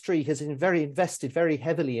industry has invested very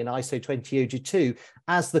heavily in ISO 20022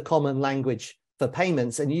 as the common language for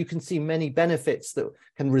payments, and you can see many benefits that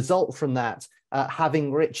can result from that.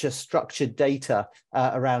 Having richer structured data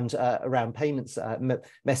around payments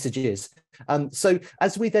messages. So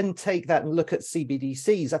as we then take that and look at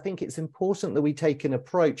CBDCs, I think it's important that we take an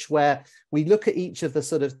approach where we look at each of the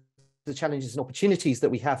sort of the challenges and opportunities that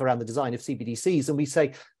we have around the design of CBDCs, and we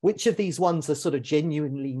say, which of these ones are sort of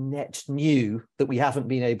genuinely net new that we haven't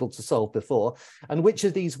been able to solve before, and which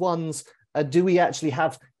of these ones do we actually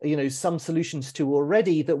have, you know, some solutions to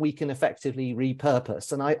already that we can effectively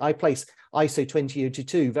repurpose? And I place ISO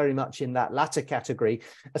 20022 very much in that latter category,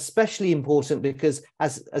 especially important because,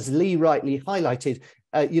 as Lee rightly highlighted,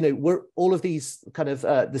 you know, all of these kind of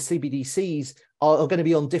the CBDCs are going to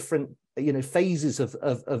be on different, you know, phases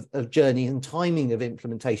of journey and timing of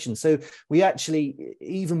implementation. So we actually,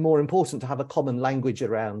 even more important to have a common language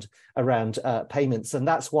around payments, and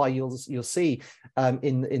that's why you'll see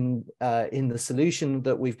in the solution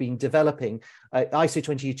that we've been developing, ISO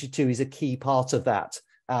 20022 is a key part of that,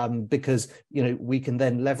 because, you know, we can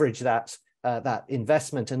then leverage that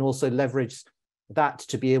investment and also leverage that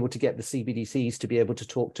to be able to get the CBDCs to be able to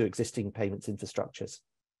talk to existing payments infrastructures.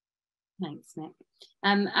 Thanks, Nick.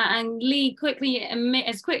 And Lee,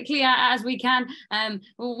 as quickly as we can,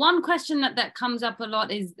 one question that comes up a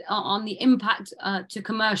lot is on the impact to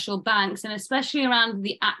commercial banks, and especially around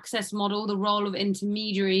the access model, the role of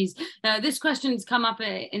intermediaries. This question's come up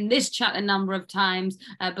in this chat a number of times,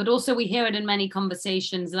 but also we hear it in many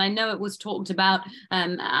conversations, and I know it was talked about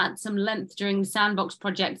at some length during the Sandbox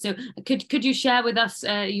project. So could you share with us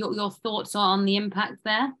your thoughts on the impact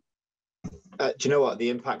there? Do you know what? The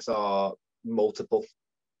impacts are multiple,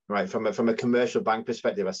 right? From a commercial bank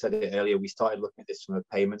perspective, I said it earlier, we started looking at this from a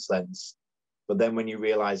payments lens. But then when you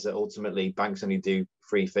realize that ultimately banks only do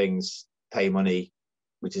three things: pay money,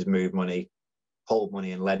 which is move money, hold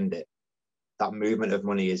money, and lend it. That movement of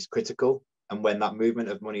money is critical. And when that movement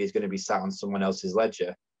of money is going to be sat on someone else's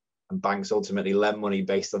ledger, and banks ultimately lend money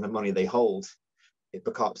based on the money they hold, it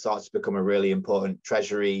starts to become a really important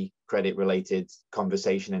treasury credit related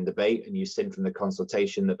conversation and debate. And you've seen from the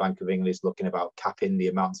consultation, the Bank of England is looking about capping the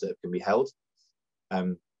amounts that can be held.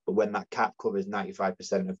 But when that cap covers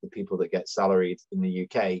 95% of the people that get salaried in the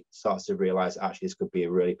UK, starts to realize actually this could be a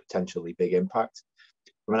really potentially big impact.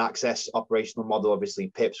 From an access operational model, obviously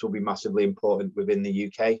PIPs will be massively important within the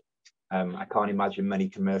UK. I can't imagine many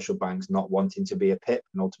commercial banks not wanting to be a PIP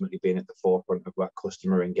and ultimately being at the forefront of that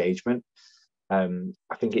customer engagement.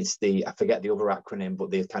 I think it's I forget the other acronym, but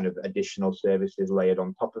the kind of additional services layered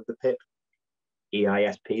on top of the PIP.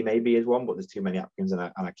 EISP maybe is one, but there's too many acronyms and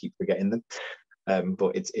I keep forgetting them.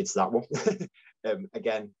 But it's that one.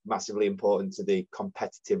 Again, massively important to the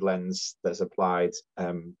competitive lens that's applied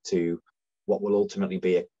to what will ultimately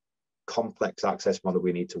be a complex access model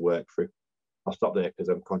we need to work through. I'll stop there because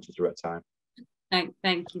I'm conscious we're at time.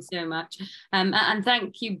 Thank you so much. And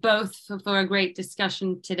thank you both for a great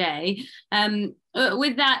discussion today.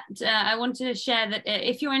 With that, I want to share that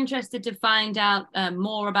if you're interested to find out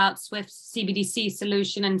more about Swift's CBDC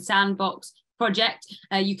solution and Sandbox project,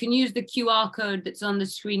 you can use the QR code that's on the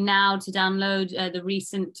screen now to download the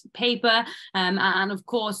recent paper. And of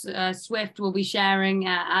course, Swift will be sharing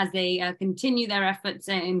as they continue their efforts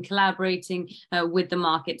in collaborating with the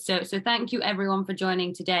market. So thank you everyone for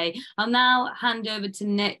joining today. I'll now hand over to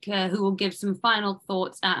Nick, who will give some final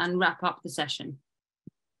thoughts and wrap up the session.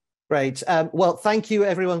 Great. Well, thank you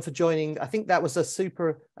everyone for joining. I think that was a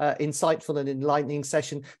super insightful and enlightening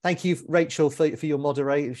session. Thank you, Rachel, for your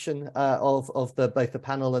moderation of both the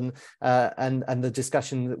panel and the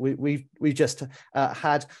discussion that we just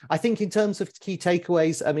had. I think in terms of key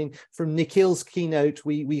takeaways, I mean, from Nikhil's keynote,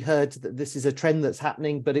 we heard that this is a trend that's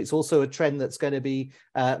happening, but it's also a trend that's going to be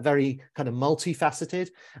very kind of multifaceted.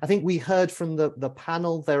 I think we heard from the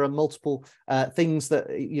panel there are multiple things that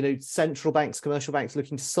central banks, commercial banks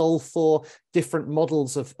looking to solve for, different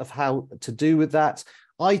models of how to do with that.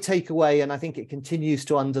 I take away, and I think it continues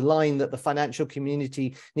to underline, that the financial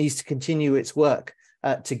community needs to continue its work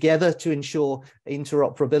together to ensure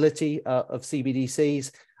interoperability of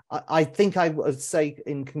CBDCs. I think I would say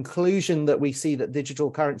in conclusion that we see that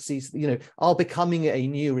digital currencies, are becoming a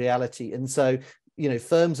new reality. And so,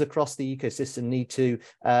 firms across the ecosystem need to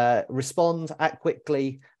respond, act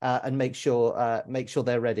quickly, and make sure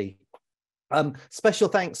they're ready. Special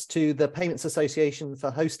thanks to the Payments Association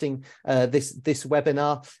for hosting this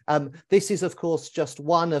webinar. This is, of course, just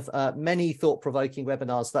one of many thought-provoking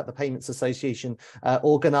webinars that the Payments Association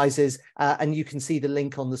organizes, and you can see the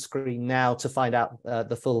link on the screen now to find out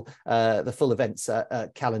the full events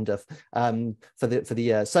calendar for the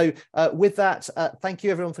year. So with that, thank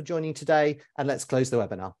you everyone for joining today, and let's close the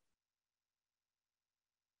webinar.